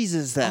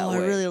freezes that way. I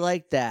really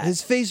like that.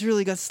 His face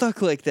really got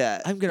stuck like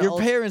that. I'm gonna Your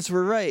ultra- parents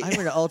were right. I'm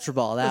gonna Ultra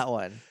Ball that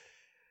one.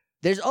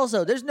 There's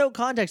no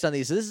context on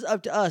these, so this is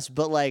up to us.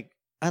 But like,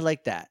 I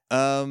like that.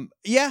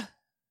 Yeah.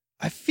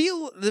 I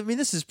mean,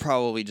 this is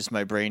probably just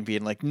my brain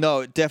being like,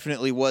 no, it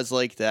definitely was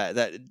like that.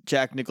 That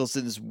Jack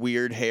Nicholson's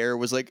weird hair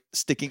was like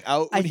sticking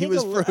out when he was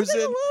I think frozen. a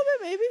little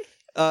bit, maybe.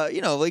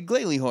 Like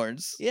Glalie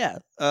horns. Yeah,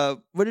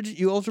 What did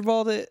you Ultra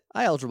Balled it?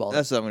 I Ultra Ball.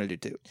 That's what I'm gonna do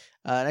too.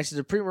 Next is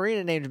a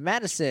Primarina named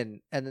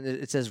Madison, and then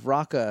it says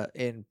Rocka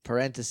in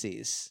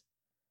parentheses.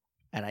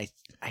 And I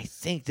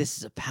think this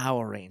is a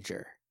Power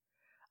Ranger.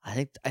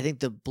 I think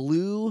the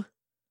blue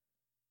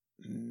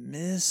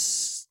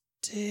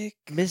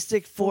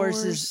Mystic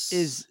Force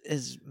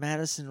is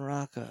Madison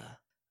Rocka.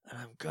 And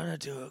I'm gonna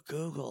do a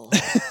Google,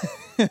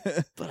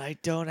 but I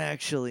don't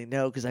actually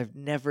know because I've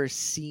never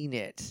seen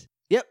it.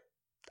 Yep,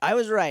 I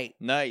was right.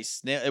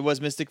 Nice. It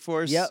was Mystic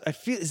Force. Yep.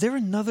 Is there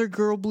another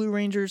girl Blue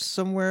Ranger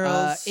somewhere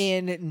else?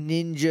 In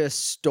Ninja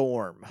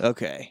Storm.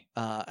 Okay.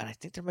 And I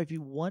think there might be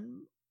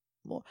one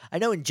more. I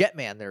know in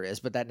Jetman there is,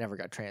 but that never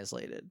got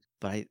translated.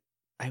 But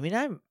I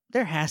mean,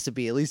 there has to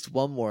be at least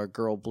one more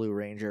girl Blue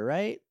Ranger,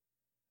 right?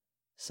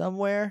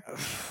 Somewhere.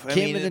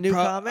 Kim in the new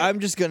comic? I'm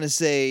just gonna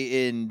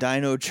say in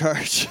Dino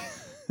Charge,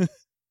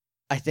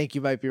 I think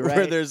you might be right.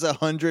 where there's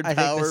 100 I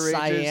Power think the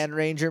Rangers. Cyan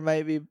Ranger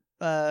might be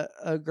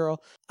a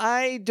girl.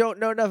 I don't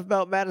know enough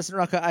about Madison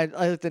Rocka. I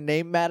like the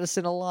name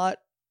Madison a lot.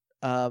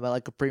 I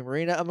like a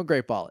Primarina. I'm a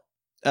Great Ball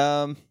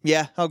it.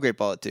 Yeah, I'll Great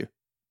Ball it too.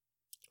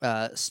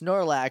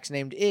 Snorlax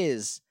named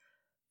Is,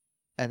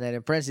 and then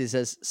in parentheses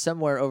it says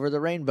somewhere over the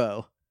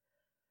rainbow.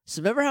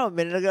 So remember how a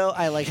minute ago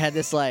I like had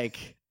this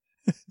like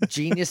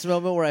genius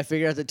moment where I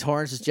figured out that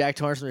Torrance is Jack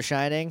Torrance from The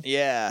Shining?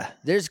 Yeah,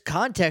 There's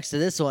context to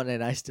this one,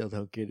 and I still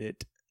don't get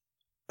it.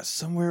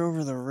 somewhere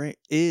over the rain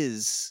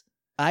is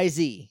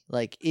IZ,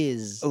 like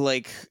is.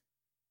 like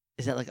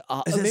Is that like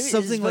Oz? Is it Maybe it's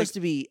something supposed like to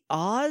be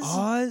Oz?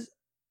 Oz.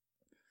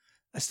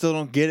 I still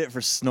don't get it for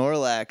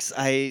Snorlax.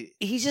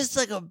 He's just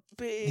like a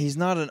big. He's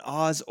not an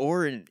Oz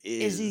or an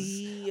Is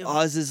he?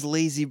 Oz's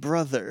lazy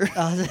brother.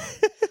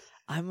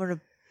 I'm gonna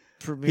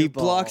premiere. He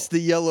ball. blocks the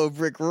yellow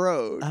brick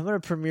road. I'm gonna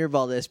premiere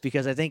ball this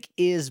because I think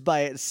Is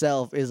by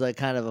itself is like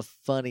kind of a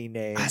funny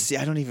name. I see.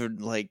 I don't even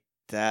like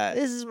that.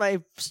 This is my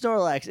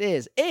Snorlax.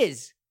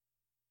 Is.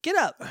 Get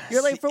up.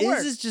 You're late for work.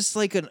 Is just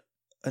like an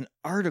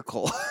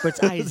article. But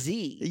it's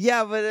IZ.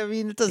 Yeah, but I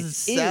mean, it doesn't It's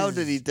sound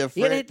Is. any different.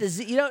 You gotta hit the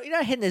Z. You're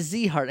not hitting the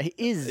Z hard. It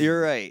is.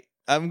 You're right.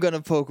 I'm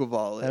gonna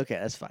Pokeball it. Okay,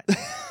 that's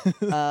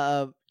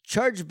fine.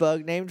 Charge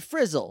bug named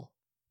Frizzle,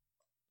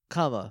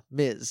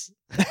 Ms.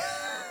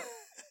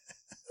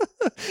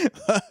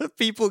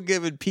 People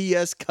giving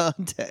PS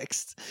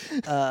context.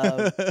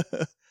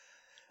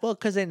 Well,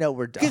 because they know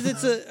we're done.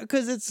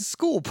 Because it's a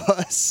school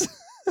bus,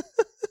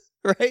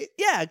 right?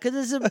 Yeah, because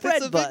it's a bread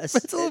It's a big- bus.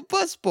 It's a little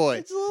bus boy.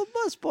 It's a little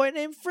bus boy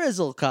named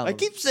Frizzle. I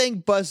keep saying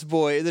bus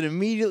boy, and then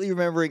immediately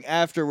remembering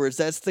afterwards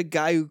that's the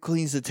guy who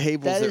cleans the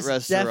tables that at is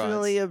restaurants.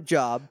 definitely a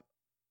job.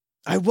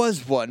 I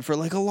was one for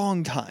like a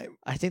long time.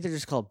 I think they're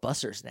just called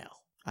bussers now.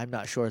 I'm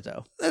not sure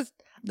though. That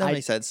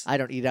makes sense. I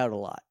don't eat out a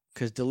lot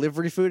because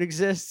delivery food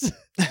exists.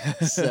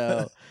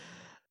 So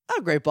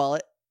I'll great ball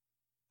it.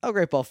 I'll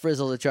great ball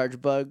Frizzle the charge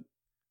bug.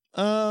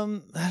 I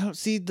don't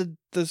see the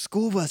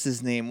school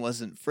bus's name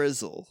wasn't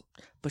Frizzle.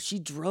 But she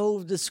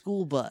drove the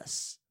school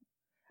bus,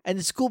 and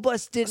the school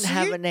bus didn't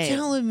have you're a name.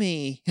 Telling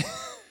me.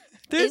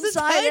 There's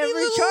Inside a tiny every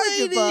little Charger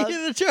lady bug in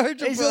a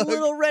Charger There's bug. a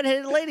little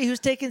redheaded lady who's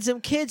taking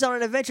some kids on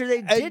an adventure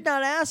they did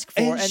not ask for,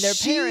 and their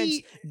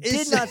parents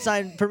did not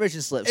sign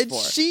permission slips and for.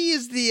 she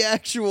is the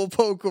actual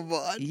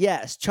Pokemon.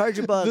 Yes,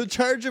 Charger bug. The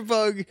Charger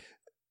bug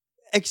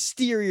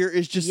exterior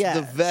is just the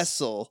Yes.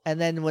 vessel. And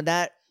then when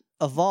that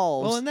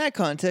evolves, Well, in that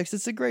context,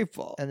 it's a Great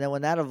Ball. and then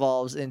when that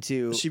evolves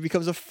into She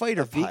becomes a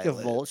fighter a pilot.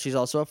 Vikavolt, she's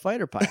also a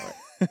fighter pilot.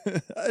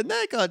 In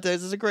that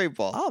context, it's a Great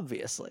Ball.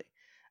 Obviously.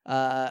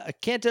 A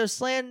Kanto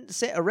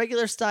a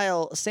regular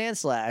style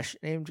Sandslash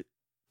named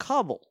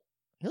Cobble.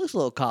 He looks a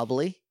little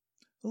cobbly.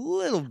 A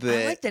little I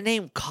bit. like the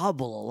name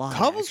Cobble a lot.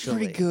 Cobble's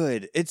actually. pretty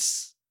good.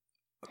 It's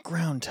a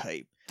ground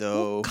type,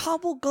 though. Well,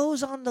 Cobble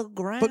goes on the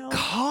ground. but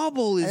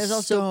Cobble is and there's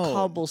also stone.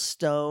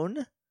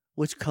 Cobblestone,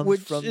 which comes which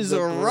from is the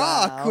a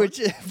rock.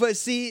 ground. But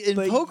see, in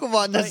But-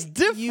 Pokemon, that's but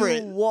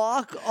different. You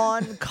walk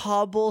on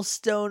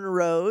cobblestone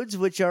roads,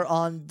 which are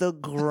on the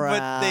ground.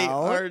 But they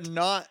are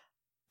not.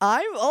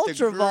 I'm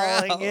ultra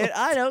balling it. ground.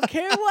 I don't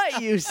care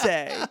what you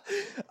say.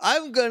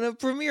 I'm gonna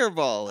Premier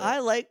Ball it. I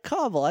like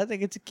Cobble. I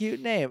think it's a cute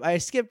name. I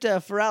skipped a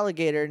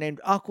Feraligatr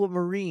named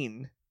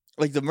Aquamarine.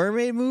 Like the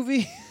Mermaid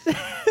movie,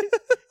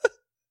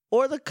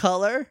 Or the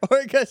color, or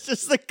I guess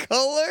just the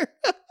color.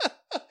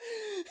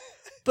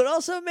 but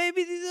also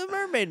maybe the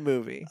Mermaid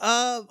movie.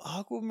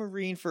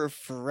 Aquamarine for a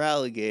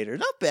Feraligatr,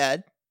 not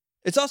bad.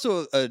 It's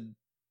also a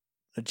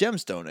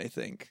gemstone, I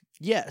think.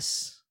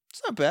 Yes.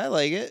 It's not bad. I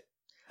like it.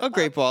 I'll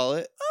Great Ball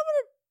it.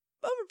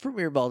 I'm going to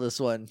Premier Ball this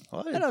one.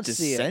 I don't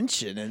see it.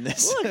 dissension in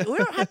this. Look, we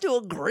don't have to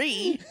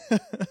agree.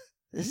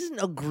 This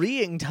isn't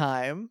agreeing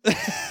time.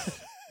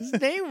 This is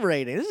name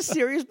rating. This is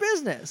serious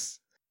business.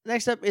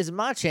 Next up is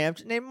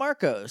Machamp named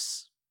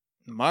Marcos.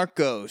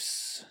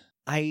 Marcos.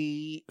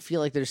 I feel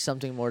like there's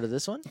something more to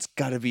this one. It's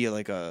got to be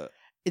like a.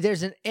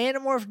 There's an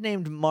Animorph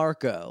named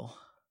Marco.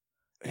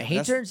 And he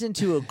That's- turns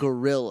into a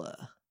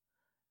gorilla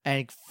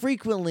and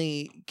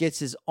frequently gets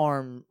his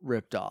arm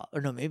ripped off.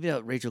 Or no, maybe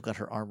Rachel got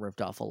her arm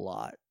ripped off a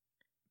lot.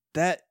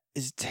 That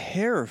is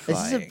terrifying.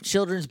 Is this a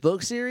children's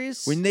book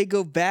series? When they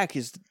go back,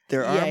 is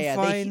their arm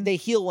fine? They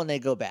heal when they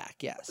go back,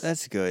 yes.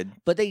 That's good.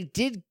 But they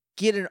did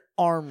get an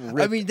arm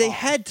ripped I mean, they off.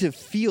 had to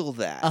feel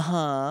that.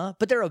 Uh-huh.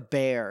 But they're a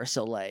bear,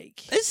 so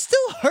like... It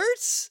still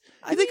hurts.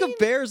 I think mean- a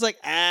bear's like,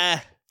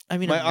 I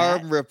mean, my a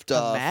mad, arm ripped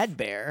off. A mad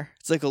bear.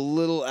 It's like a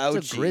little ouchie.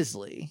 It's a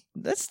grizzly.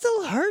 That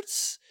still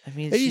hurts. I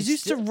mean, And he's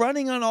used to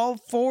running on all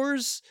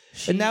fours,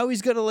 and now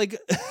he's gonna like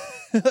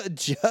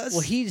adjust. Well,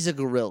 he's a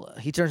gorilla.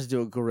 He turns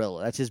into a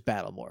gorilla. That's his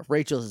battle morph.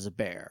 Rachel's is a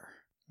bear.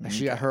 And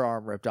she got her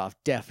arm ripped off,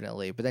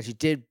 definitely. But then she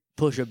did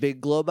push a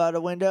big globe out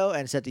a window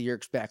and set the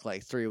Yerks back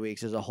like 3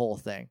 weeks. As a whole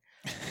thing.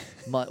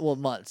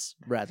 Months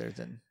rather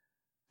than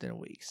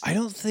weeks. I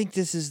don't think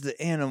this is the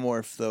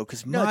Animorph though,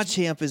 because No, it's-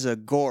 Machamp is a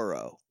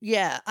Goro.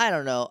 Yeah, I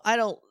don't know.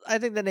 I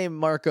think the name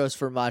Marcos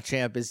for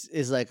Machamp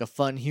is like a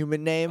fun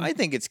human name. I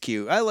think it's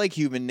cute. I like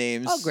human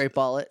names. I'll great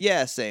ball it.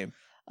 Yeah, same.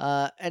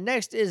 And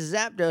next is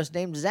Zapdos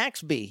named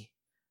Zaxby,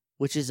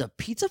 which is a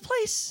pizza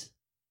place.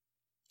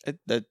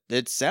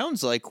 It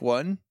sounds like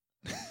one.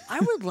 I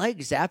would like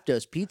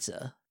Zapdos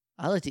pizza.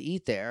 I like to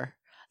eat there.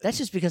 That's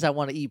just because I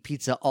want to eat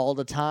pizza all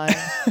the time.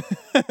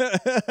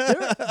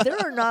 There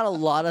are not a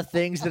lot of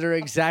things that are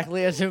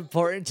exactly as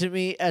important to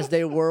me as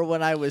they were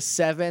when I was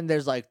 7.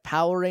 There's like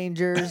Power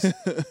Rangers.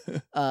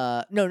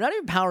 No, not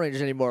even Power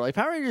Rangers anymore. Like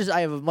Power Rangers,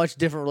 I have a much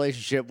different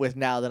relationship with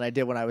now than I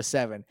did when I was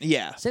 7.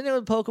 Yeah. Same thing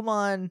with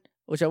Pokemon,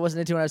 which I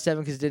wasn't into when I was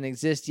 7 because it didn't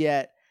exist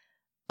yet.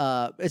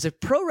 It's a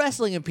pro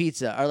wrestling and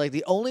pizza are like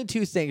the only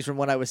two things from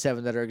when I was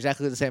 7 that are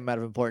exactly the same amount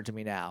of important to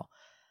me now.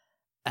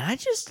 And I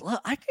just love,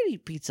 I could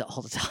eat pizza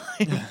all the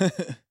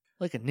time.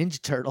 Like a Ninja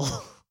Turtle.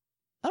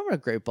 I'm gonna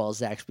great ball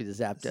Zaxby the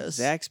Zapdos.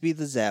 Zaxby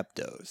the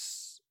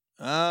Zapdos.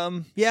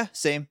 Yeah,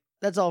 same.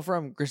 That's all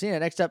from Christina.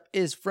 Next up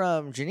is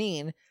from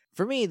Janine.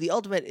 For me, the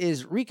ultimate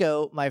is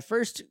Rico, my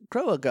first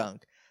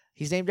Croagunk.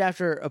 He's named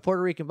after a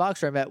Puerto Rican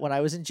boxer I met when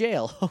I was in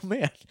jail. Oh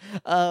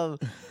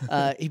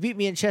man. He beat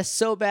me in chess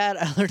so bad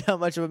I learned how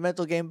much of a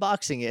mental game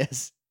boxing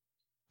is.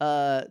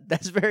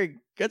 That's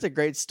a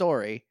great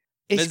story.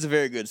 That's a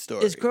very good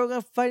story. Is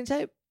Croagunk fighting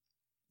type?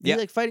 Yeah. You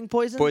like fighting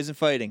poison? Poison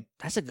fighting.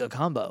 That's a good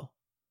combo.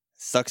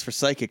 Sucks for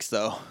psychics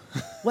though.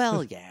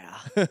 Well, yeah.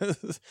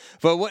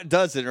 But what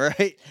doesn't,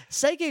 right?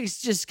 Psychics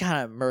just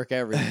kind of murk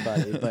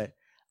everybody, but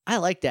I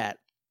like that.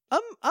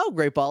 I'll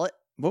great ball it.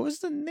 What was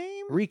the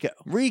name? Rico.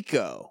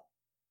 Rico.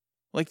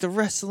 Like the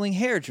wrestling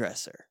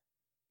hairdresser.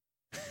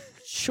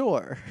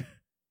 Sure.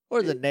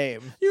 Or the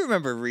name. You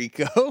remember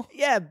Rico?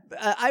 Yeah,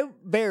 I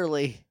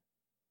barely.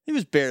 He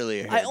was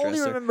barely a I hairdresser. only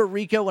remember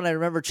Rico when I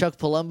remember Chuck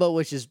Palumbo,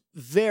 which is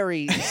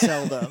very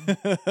seldom.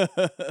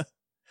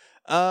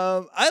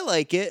 I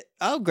like it.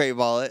 I'll great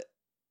ball it.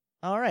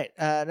 All right.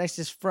 Next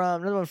is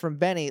from another one from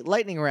Benny.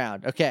 Lightning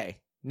round. Okay.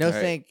 No All right.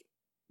 think.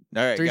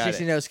 All right,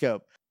 360 got no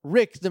scope.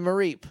 Rick the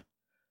Mareep.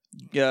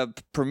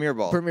 it. Premier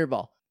ball. Premier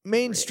ball.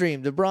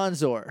 Mainstream the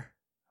Bronzor.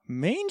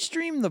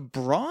 Mainstream the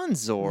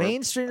Bronzor.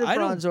 Mainstream the I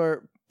don't-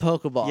 Bronzor.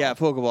 Pokeball. Yeah,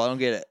 Pokeball. I don't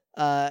get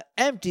it.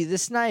 Empty the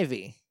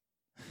Snivy.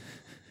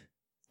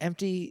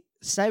 Empty.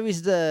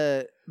 Snivy's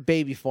the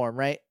baby form,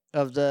 right?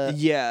 Of the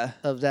Yeah.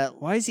 of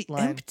that. Why is he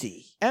line.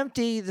 empty?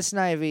 Empty the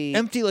Snivy.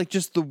 Empty, like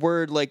just the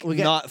word, like We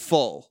got- not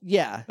full.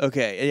 Yeah.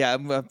 Okay, yeah,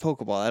 I'm a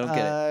Pokeball. I don't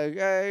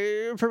get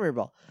it. Premier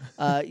ball.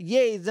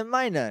 Yay the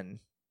Minun.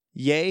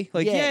 Yay,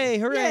 like yay,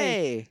 hooray!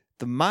 Yay.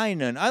 The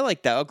Minun. I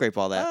like that. I'll great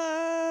ball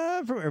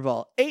that. Premier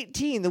ball.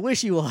 18 the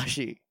Wishy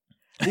Washy.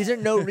 These are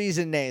no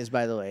reason names,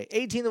 by the way.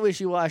 18 the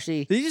Wishy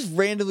Washy. Did he just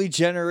randomly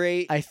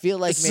generate? I feel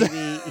like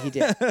maybe he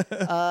did.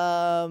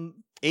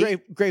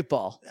 Great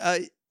ball.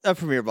 A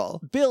Premier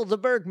Ball. Bill the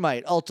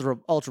Bergmite. Ultra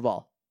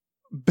ball.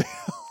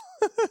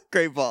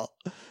 Great ball.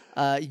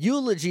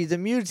 Eulogy the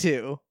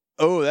Mewtwo.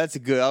 Oh, that's a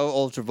good. I'll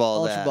Ultra Ball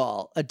Ultra that.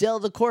 ball. Adele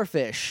the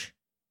Corfish.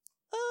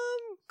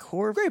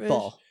 Corfish. Great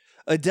ball.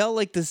 Adele,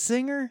 like the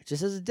singer, It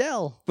just says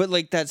Adele. but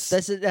like that's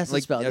That's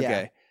like spelled. okay,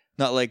 Yeah.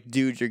 not like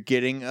dude, you're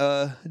getting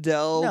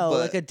Adele. No, but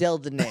like Adele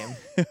the name.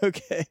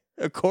 okay,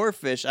 a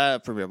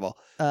Corefish, Premier Ball.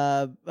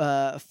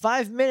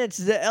 5 minutes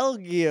to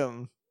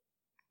Elgium.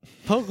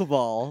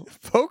 Pokeball.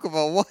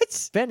 Pokeball,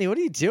 what? Benny, what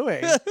are you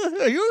doing?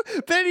 Are you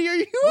Benny? Are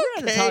you We're okay?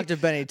 gonna talk to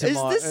Benny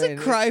tomorrow. Is this a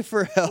cry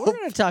for help? We're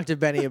gonna talk to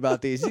Benny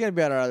about these. He's gonna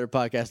be on our other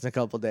podcast in a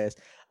couple days.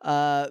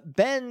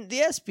 Ben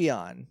the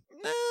Espeon.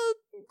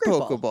 Great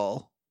ball.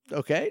 Pokeball.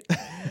 Okay.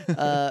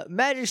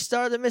 Magic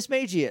Star the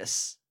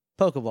Mismagius.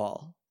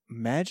 Pokeball.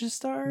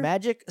 Magistar?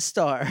 Magic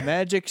Star.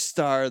 Magic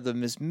Star, the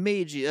Miss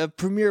Magi.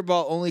 Premier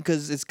Ball only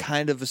because it's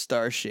kind of a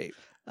star shape.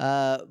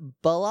 Balalala,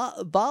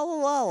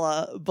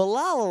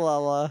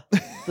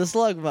 the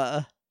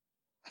Slugma.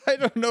 I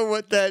don't know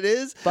what that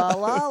is.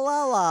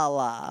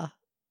 Balalala.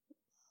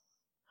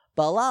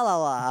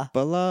 Balalala.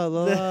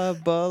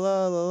 Balalala,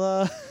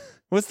 balalala.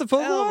 What's the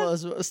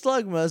Pokemon?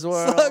 Slugma's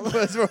World.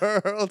 Slugma's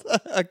World.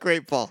 A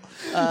great ball.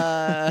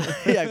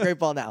 Yeah, great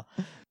ball now.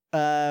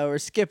 We're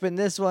skipping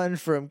this one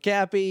from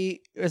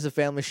Cappy. It's a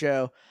family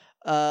show.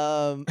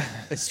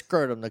 It's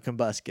Scrotum the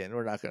Combuskin.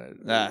 We're not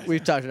gonna.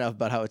 We've talked enough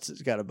about how it's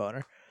got a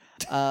boner.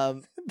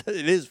 It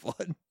is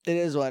one. It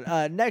is one.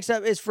 Next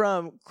up is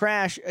from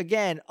Crash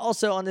again.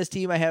 Also on this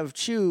team, I have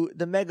Chew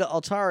the Mega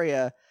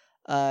Altaria.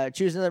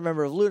 Chew is another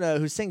member of Luna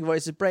whose singing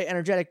voice is bright,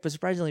 energetic, but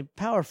surprisingly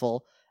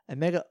powerful. And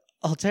Mega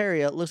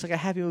Altaria looks like a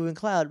happy moving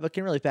cloud, but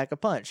can really pack a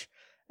punch.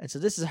 And so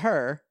this is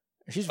her.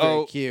 She's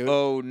very cute.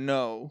 Oh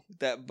no,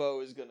 that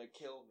bow is gonna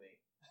kill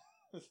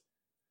me.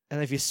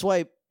 And if you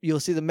swipe,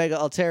 you'll see the Mega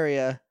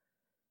Altaria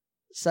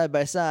side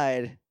by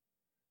side.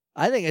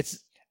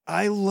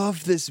 I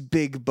love this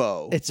big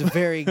bow. It's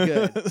very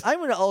good. I'm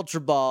going to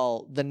Ultra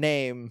Ball the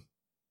name.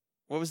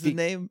 What was the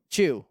name?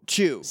 Chew.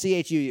 Chew.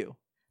 CHUU.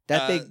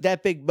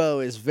 That big bow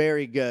is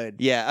very good.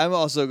 Yeah, I'm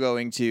also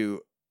going to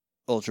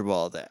Ultra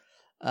Ball that.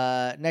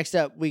 Next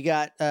up, we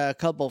got a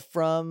couple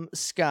from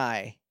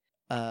Sky.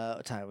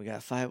 What time? We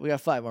got 5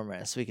 more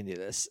minutes, so we can do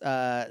this.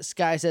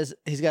 Sky says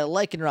he's got a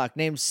Lycanroc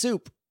named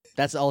Soup.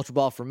 That's an Ultra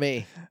Ball for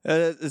me.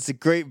 It's a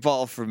great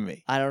ball from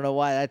me. I don't know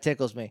why that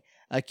tickles me.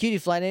 A cutie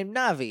fly named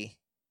Navi.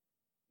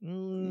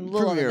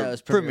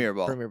 Premier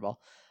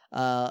Ball.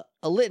 A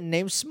Litten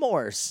named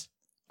S'mores.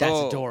 That's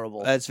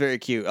adorable. That's very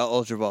cute. I'll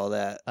Ultra Ball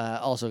that.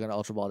 Also going to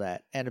Ultra Ball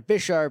that. And a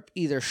Bisharp,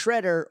 either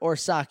Shredder or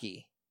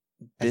Saki.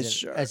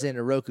 As in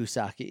Oroku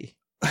Saki.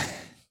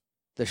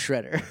 The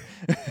Shredder.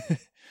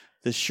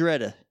 The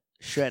Shredder.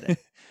 Shredder.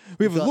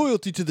 We have a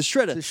loyalty to the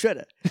Shredder. The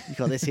Shredder. You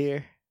call this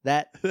here,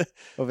 that,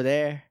 over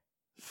there.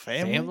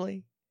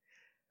 Family?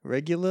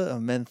 Regular or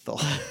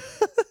menthol?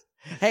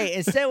 Hey,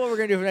 instead what we're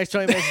going to do for the next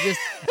 20 minutes is just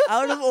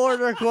out of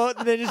order quote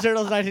the Ninja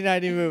Turtles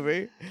 1990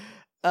 movie.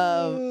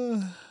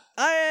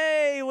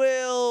 I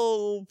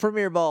will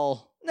Premier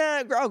Ball.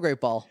 I'll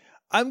Great Ball.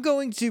 I'm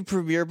going to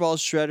Premier Ball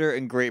Shredder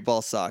and Great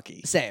Ball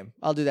Saki. Same.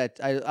 I'll do that.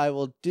 I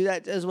will do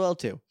that as well,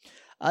 too.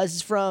 This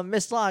is from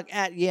Miss Locke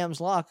at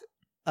Yams Locke.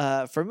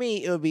 For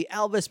me, it would be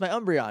Albus my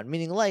Umbreon,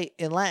 meaning light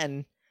in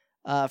Latin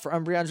for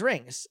Umbreon's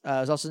rings. It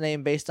was also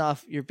named based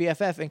off your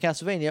BFF in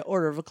Castlevania,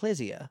 Order of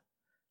Ecclesia,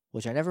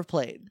 which I never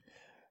played.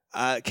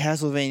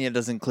 Castlevania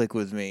doesn't click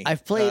with me.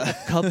 I've played a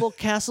couple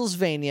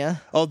Castlevania.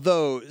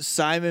 Although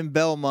Simon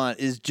Belmont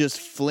is just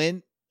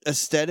Flint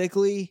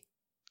aesthetically.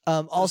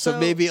 Also, so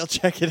maybe I'll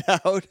check it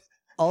out.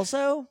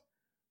 Also,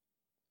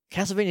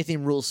 Castlevania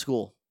theme rules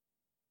school.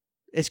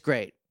 It's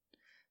great.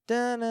 It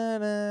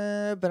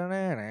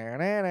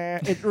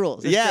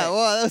rules. It's yeah, great.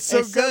 wow, that's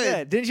so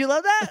good. Didn't you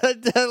love that?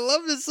 I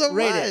love it so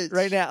Rate much. it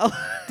right now.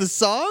 The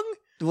song?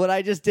 What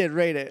I just did,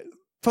 rate it.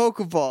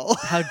 Pokeball.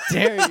 How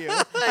dare you?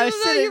 I'm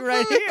sitting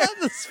right here. On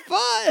the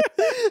spot.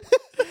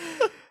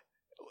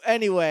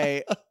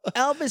 Anyway,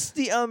 Albus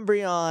the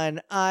Umbreon,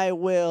 I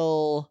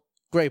will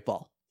Great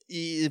Ball.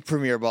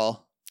 Premier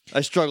Ball.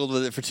 I struggled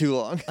with it for too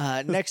long.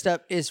 Next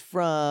up is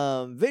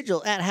from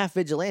Vigil at Half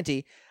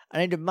Vigilante. I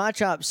named him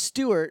Machop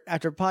Stewart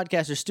after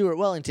podcaster Stuart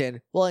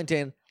Wellington.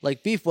 Wellington,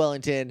 like Beef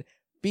Wellington,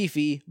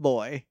 beefy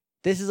boy.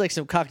 This is like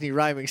some Cockney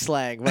rhyming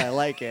slang, but I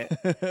like it.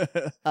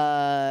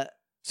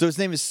 So his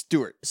name is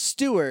Stuart.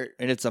 Stuart.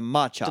 And it's a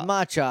Machop. The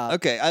Machop.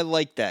 Okay, I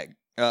like that.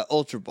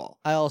 Ultra Ball.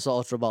 I also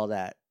Ultra Ball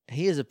that.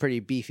 He is a pretty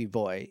beefy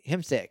boy.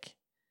 Him thick.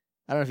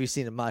 I don't know if you've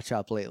seen a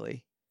Machop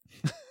lately.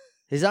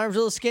 His arm's a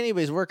little skinny, but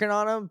he's working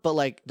on him. But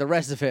like the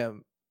rest of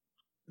him,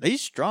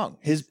 he's strong.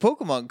 His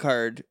Pokemon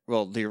card,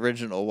 well, the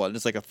original one,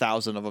 there's like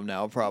 1,000 of them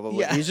now, probably.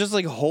 Yeah. He's just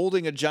like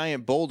holding a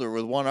giant boulder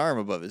with one arm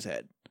above his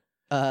head.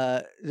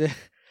 I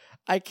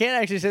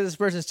can't actually say this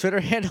person's Twitter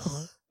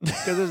handle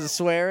because there's a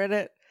swear in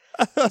it.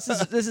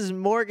 This is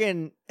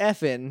Morgan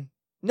Effin.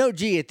 No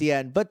G at the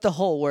end, but the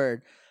whole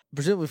word.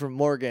 Presumably from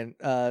Morgan.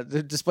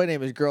 The display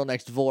name is Girl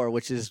Next Vor,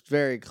 which is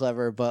very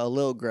clever, but a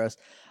little gross.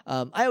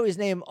 I always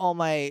name all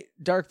my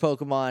dark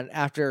Pokemon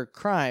after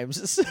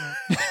crimes.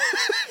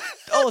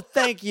 Oh,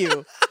 thank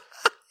you.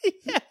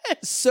 Yes.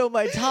 So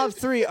my top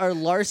 3 are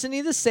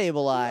Larceny the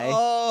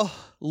Sableye,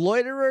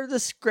 Loiter the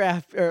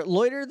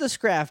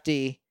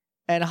Scrafty,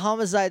 and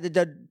Homicide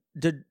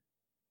the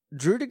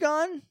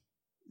Drudagon?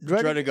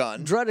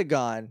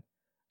 Drudagon,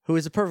 who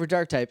is a perfect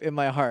dark type in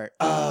my heart.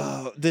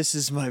 This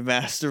is my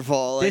master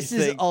ball. This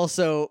is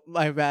also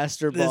my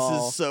master ball.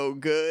 This is so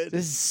good.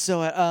 This is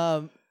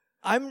so.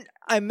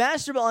 I'm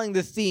master balling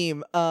the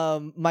theme.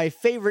 My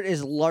favorite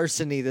is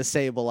Larceny the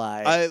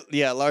Sableye.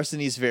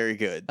 Larceny's very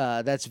good.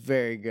 That's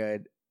very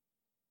good.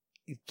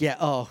 Yeah.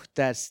 Oh,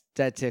 that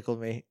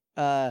tickled me.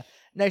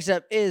 Next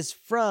up is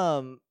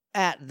from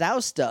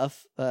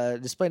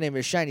 @ThouStuff. Display name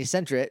is Shiny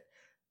Centret.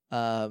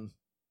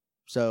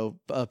 So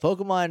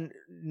Pokemon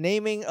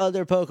naming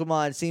other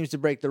Pokemon seems to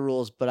break the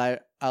rules,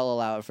 but I'll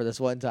allow it for this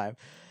one time.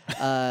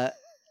 A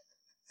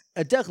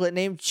ducklet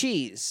named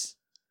Cheese,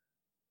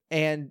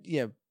 and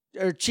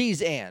or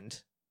Cheese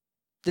and.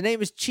 The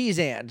name is Cheese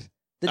and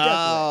the ducklet.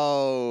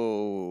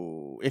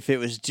 Oh, if it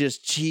was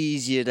just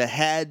cheese, you'd have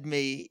had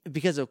me.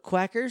 Because of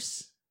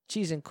Quackers,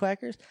 Cheese and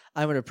Quackers.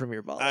 I'm gonna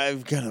Premier Ball. I'm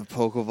gonna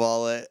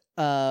Pokeball it.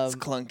 It's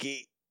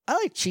clunky. I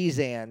like cheese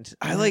and.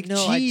 I like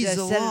cheese I a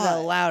said lot. it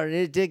out loud and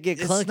it did get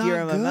clunkier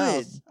in my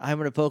mouth. I'm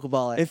gonna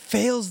Pokeball it. It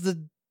fails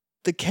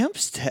the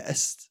Kemp's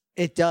test.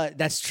 It does.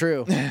 That's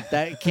true.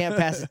 That can't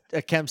pass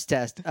a Kemp's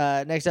test.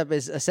 Next up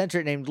is a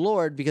Centret named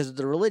Lord because of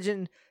the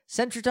religion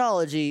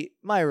Centritology.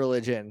 My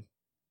religion.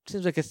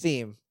 Seems like a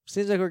theme.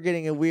 Seems like we're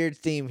getting a weird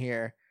theme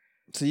here.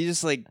 So you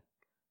just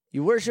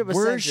you worship a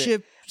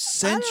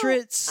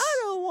Centrets. I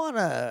don't want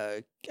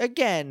to.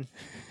 Again,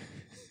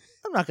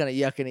 I'm not gonna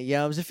yuck any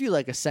yums. If you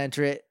like a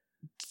Centret,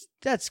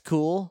 that's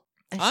cool.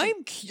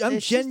 I'm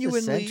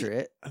genuinely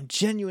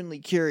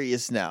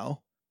curious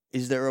now.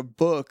 Is there a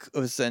book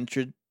of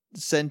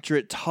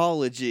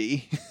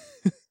Centritology?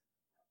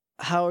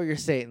 How are your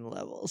Satan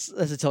levels?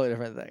 That's a totally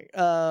different thing.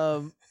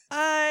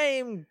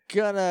 I'm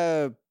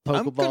gonna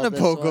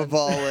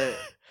Pokeball it.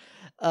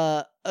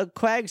 A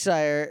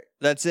Quagsire.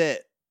 That's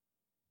it.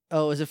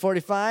 Oh, is it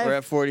 45? We're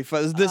at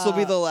 45. This will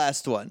be the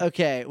last one.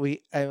 Okay,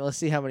 let's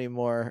see how many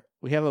more.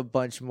 We have a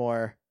bunch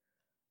more.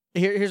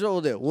 Here's what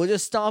we'll do. We'll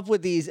just stop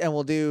with these, and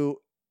we'll do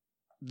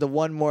the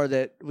one more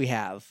that we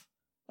have.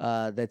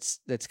 That's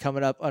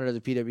coming up under the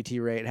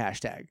PWT rate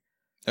hashtag.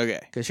 Okay.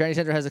 Because Shiny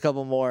Center has a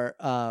couple more,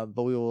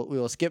 but we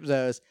will skip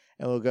those,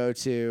 and we'll go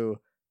to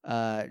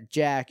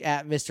Jack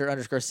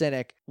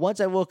 @Mr_Cynic. Once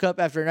I woke up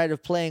after a night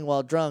of playing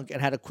while drunk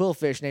and had a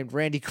Quillfish named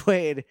Randy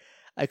Quaid.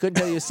 I couldn't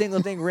tell you a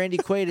single thing Randy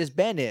Quaid has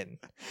been in.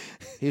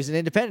 He was in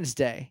Independence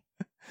Day.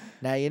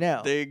 Now you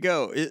know. There you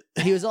go.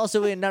 He was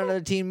also in Not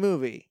Another Teen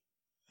Movie.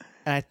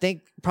 And I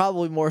think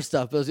probably more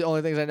stuff. Those are the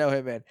only things I know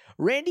him in.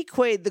 Randy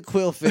Quaid the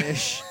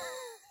Quillfish.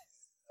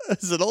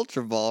 It's an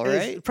Ultra Ball,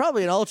 right? It's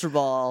probably an Ultra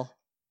Ball.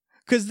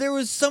 Because there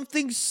was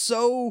something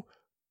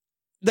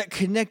that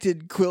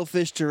connected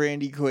Quillfish to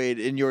Randy Quaid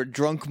in your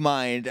drunk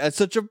mind at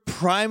such a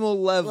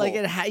primal level. Like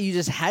you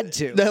just had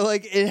to.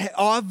 That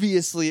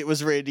obviously it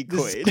was Randy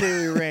Quaid. This is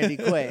clearly Randy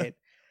Quaid.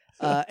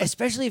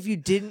 Especially if you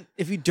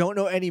don't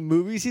know any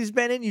movies he's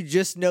been in, you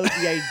just know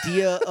the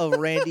idea of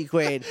Randy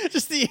Quaid.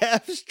 Just the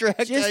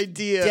abstract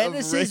idea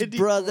Dennis's of Randy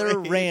brother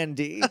Quaid.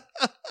 Randy.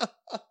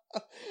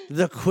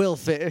 The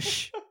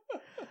Quillfish.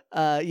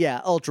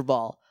 Ultra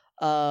Ball.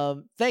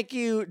 Thank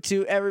you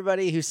to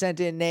everybody who sent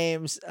in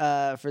names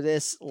for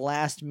this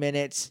last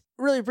minute.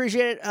 Really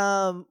appreciate it.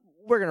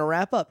 We're gonna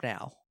wrap up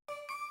now.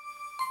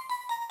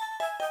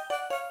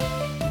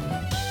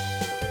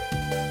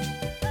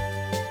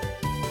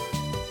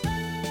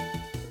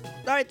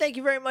 All right, thank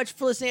you very much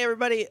for listening,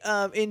 everybody.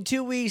 In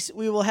 2 weeks,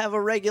 we will have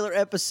a regular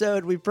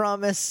episode. We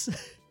promise.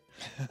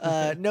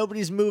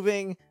 Nobody's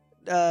moving.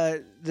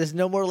 There's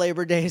no more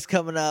Labor Days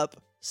coming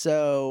up,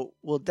 so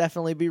we'll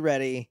definitely be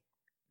ready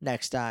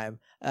next time.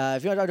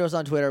 If you want to talk to us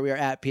on Twitter, we are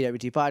at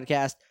PWT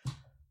Podcast.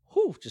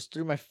 Whew, just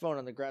threw my phone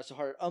on the ground so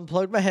hard.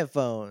 Unplugged my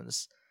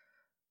headphones.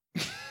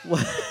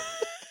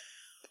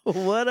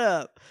 What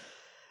up?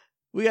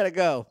 We gotta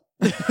go.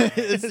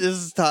 This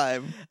is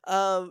time.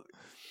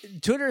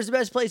 Twitter is the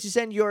best place to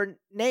send your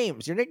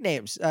names, your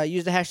nicknames.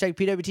 Use the hashtag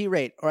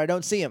PWTRate, or I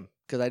don't see him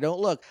because I don't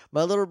look.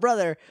 My little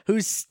brother,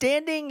 who's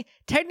standing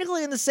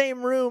technically in the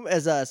same room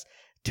as us,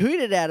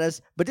 tweeted at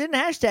us, but didn't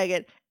hashtag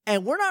it,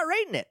 and we're not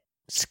rating it.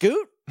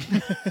 Scoot.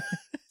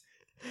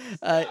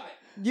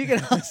 You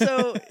can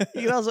also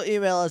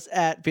email us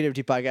at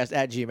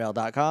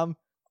pwtpodcast@gmail.com.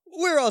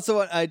 We're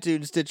also on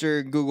iTunes,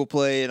 Stitcher, Google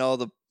Play, and all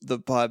the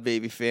Pod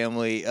Baby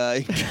family.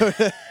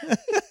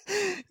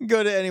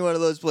 Go to any one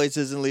of those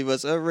places and leave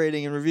us a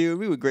rating and review.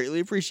 We would greatly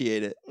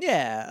appreciate it.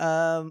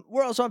 Yeah.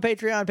 We're also on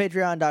Patreon,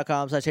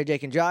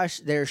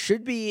 patreon.com/HeyJakeandJosh. There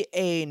should be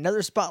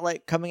another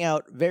spotlight coming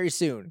out very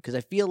soon because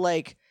I feel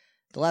like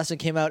the last one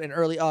came out in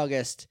early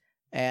August,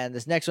 and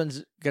this next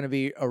one's going to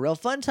be a real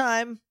fun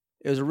time.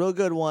 It was a real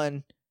good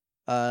one.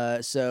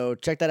 So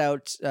check that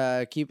out.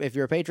 If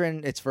you're a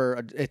patron, it's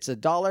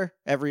 $1.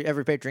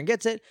 Every patron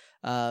gets it.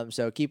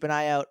 So keep an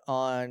eye out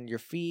on your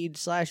feed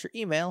 / your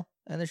email,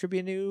 and there should be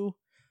a new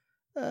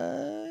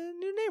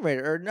name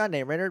raider, or not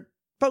name raider,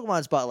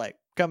 Pokemon Spotlight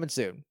coming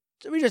soon.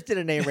 So we just did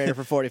a name raider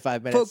for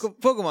 45 minutes.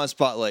 Pokemon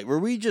Spotlight, where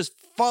we just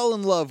fall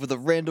in love with a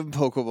random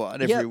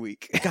Pokemon every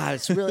week. God,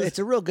 it's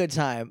a real good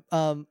time.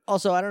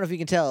 Also, I don't know if you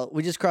can tell,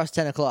 we just crossed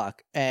 10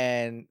 o'clock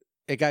and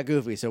it got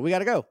goofy, so we got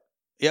to go.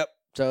 Yep.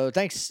 So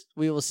thanks.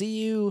 We will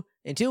see you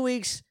in 2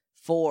 weeks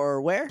for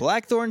where?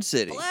 Blackthorn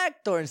City.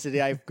 Blackthorn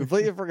City. I've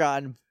completely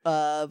forgotten.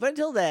 But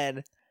until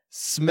then,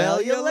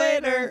 smell you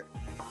later.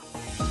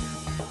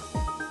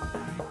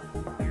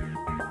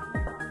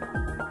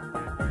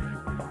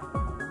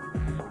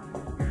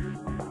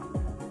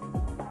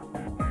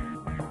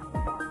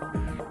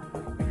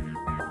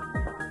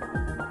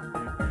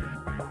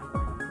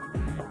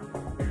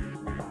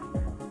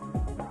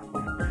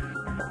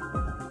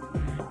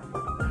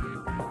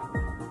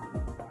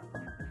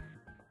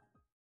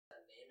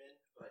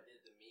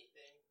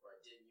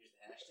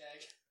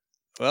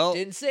 Well,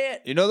 didn't say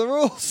it. You know the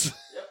rules.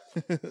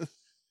 Yep.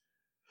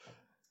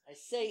 I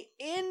say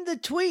in the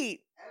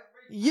tweet,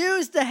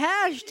 use the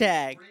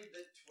hashtag.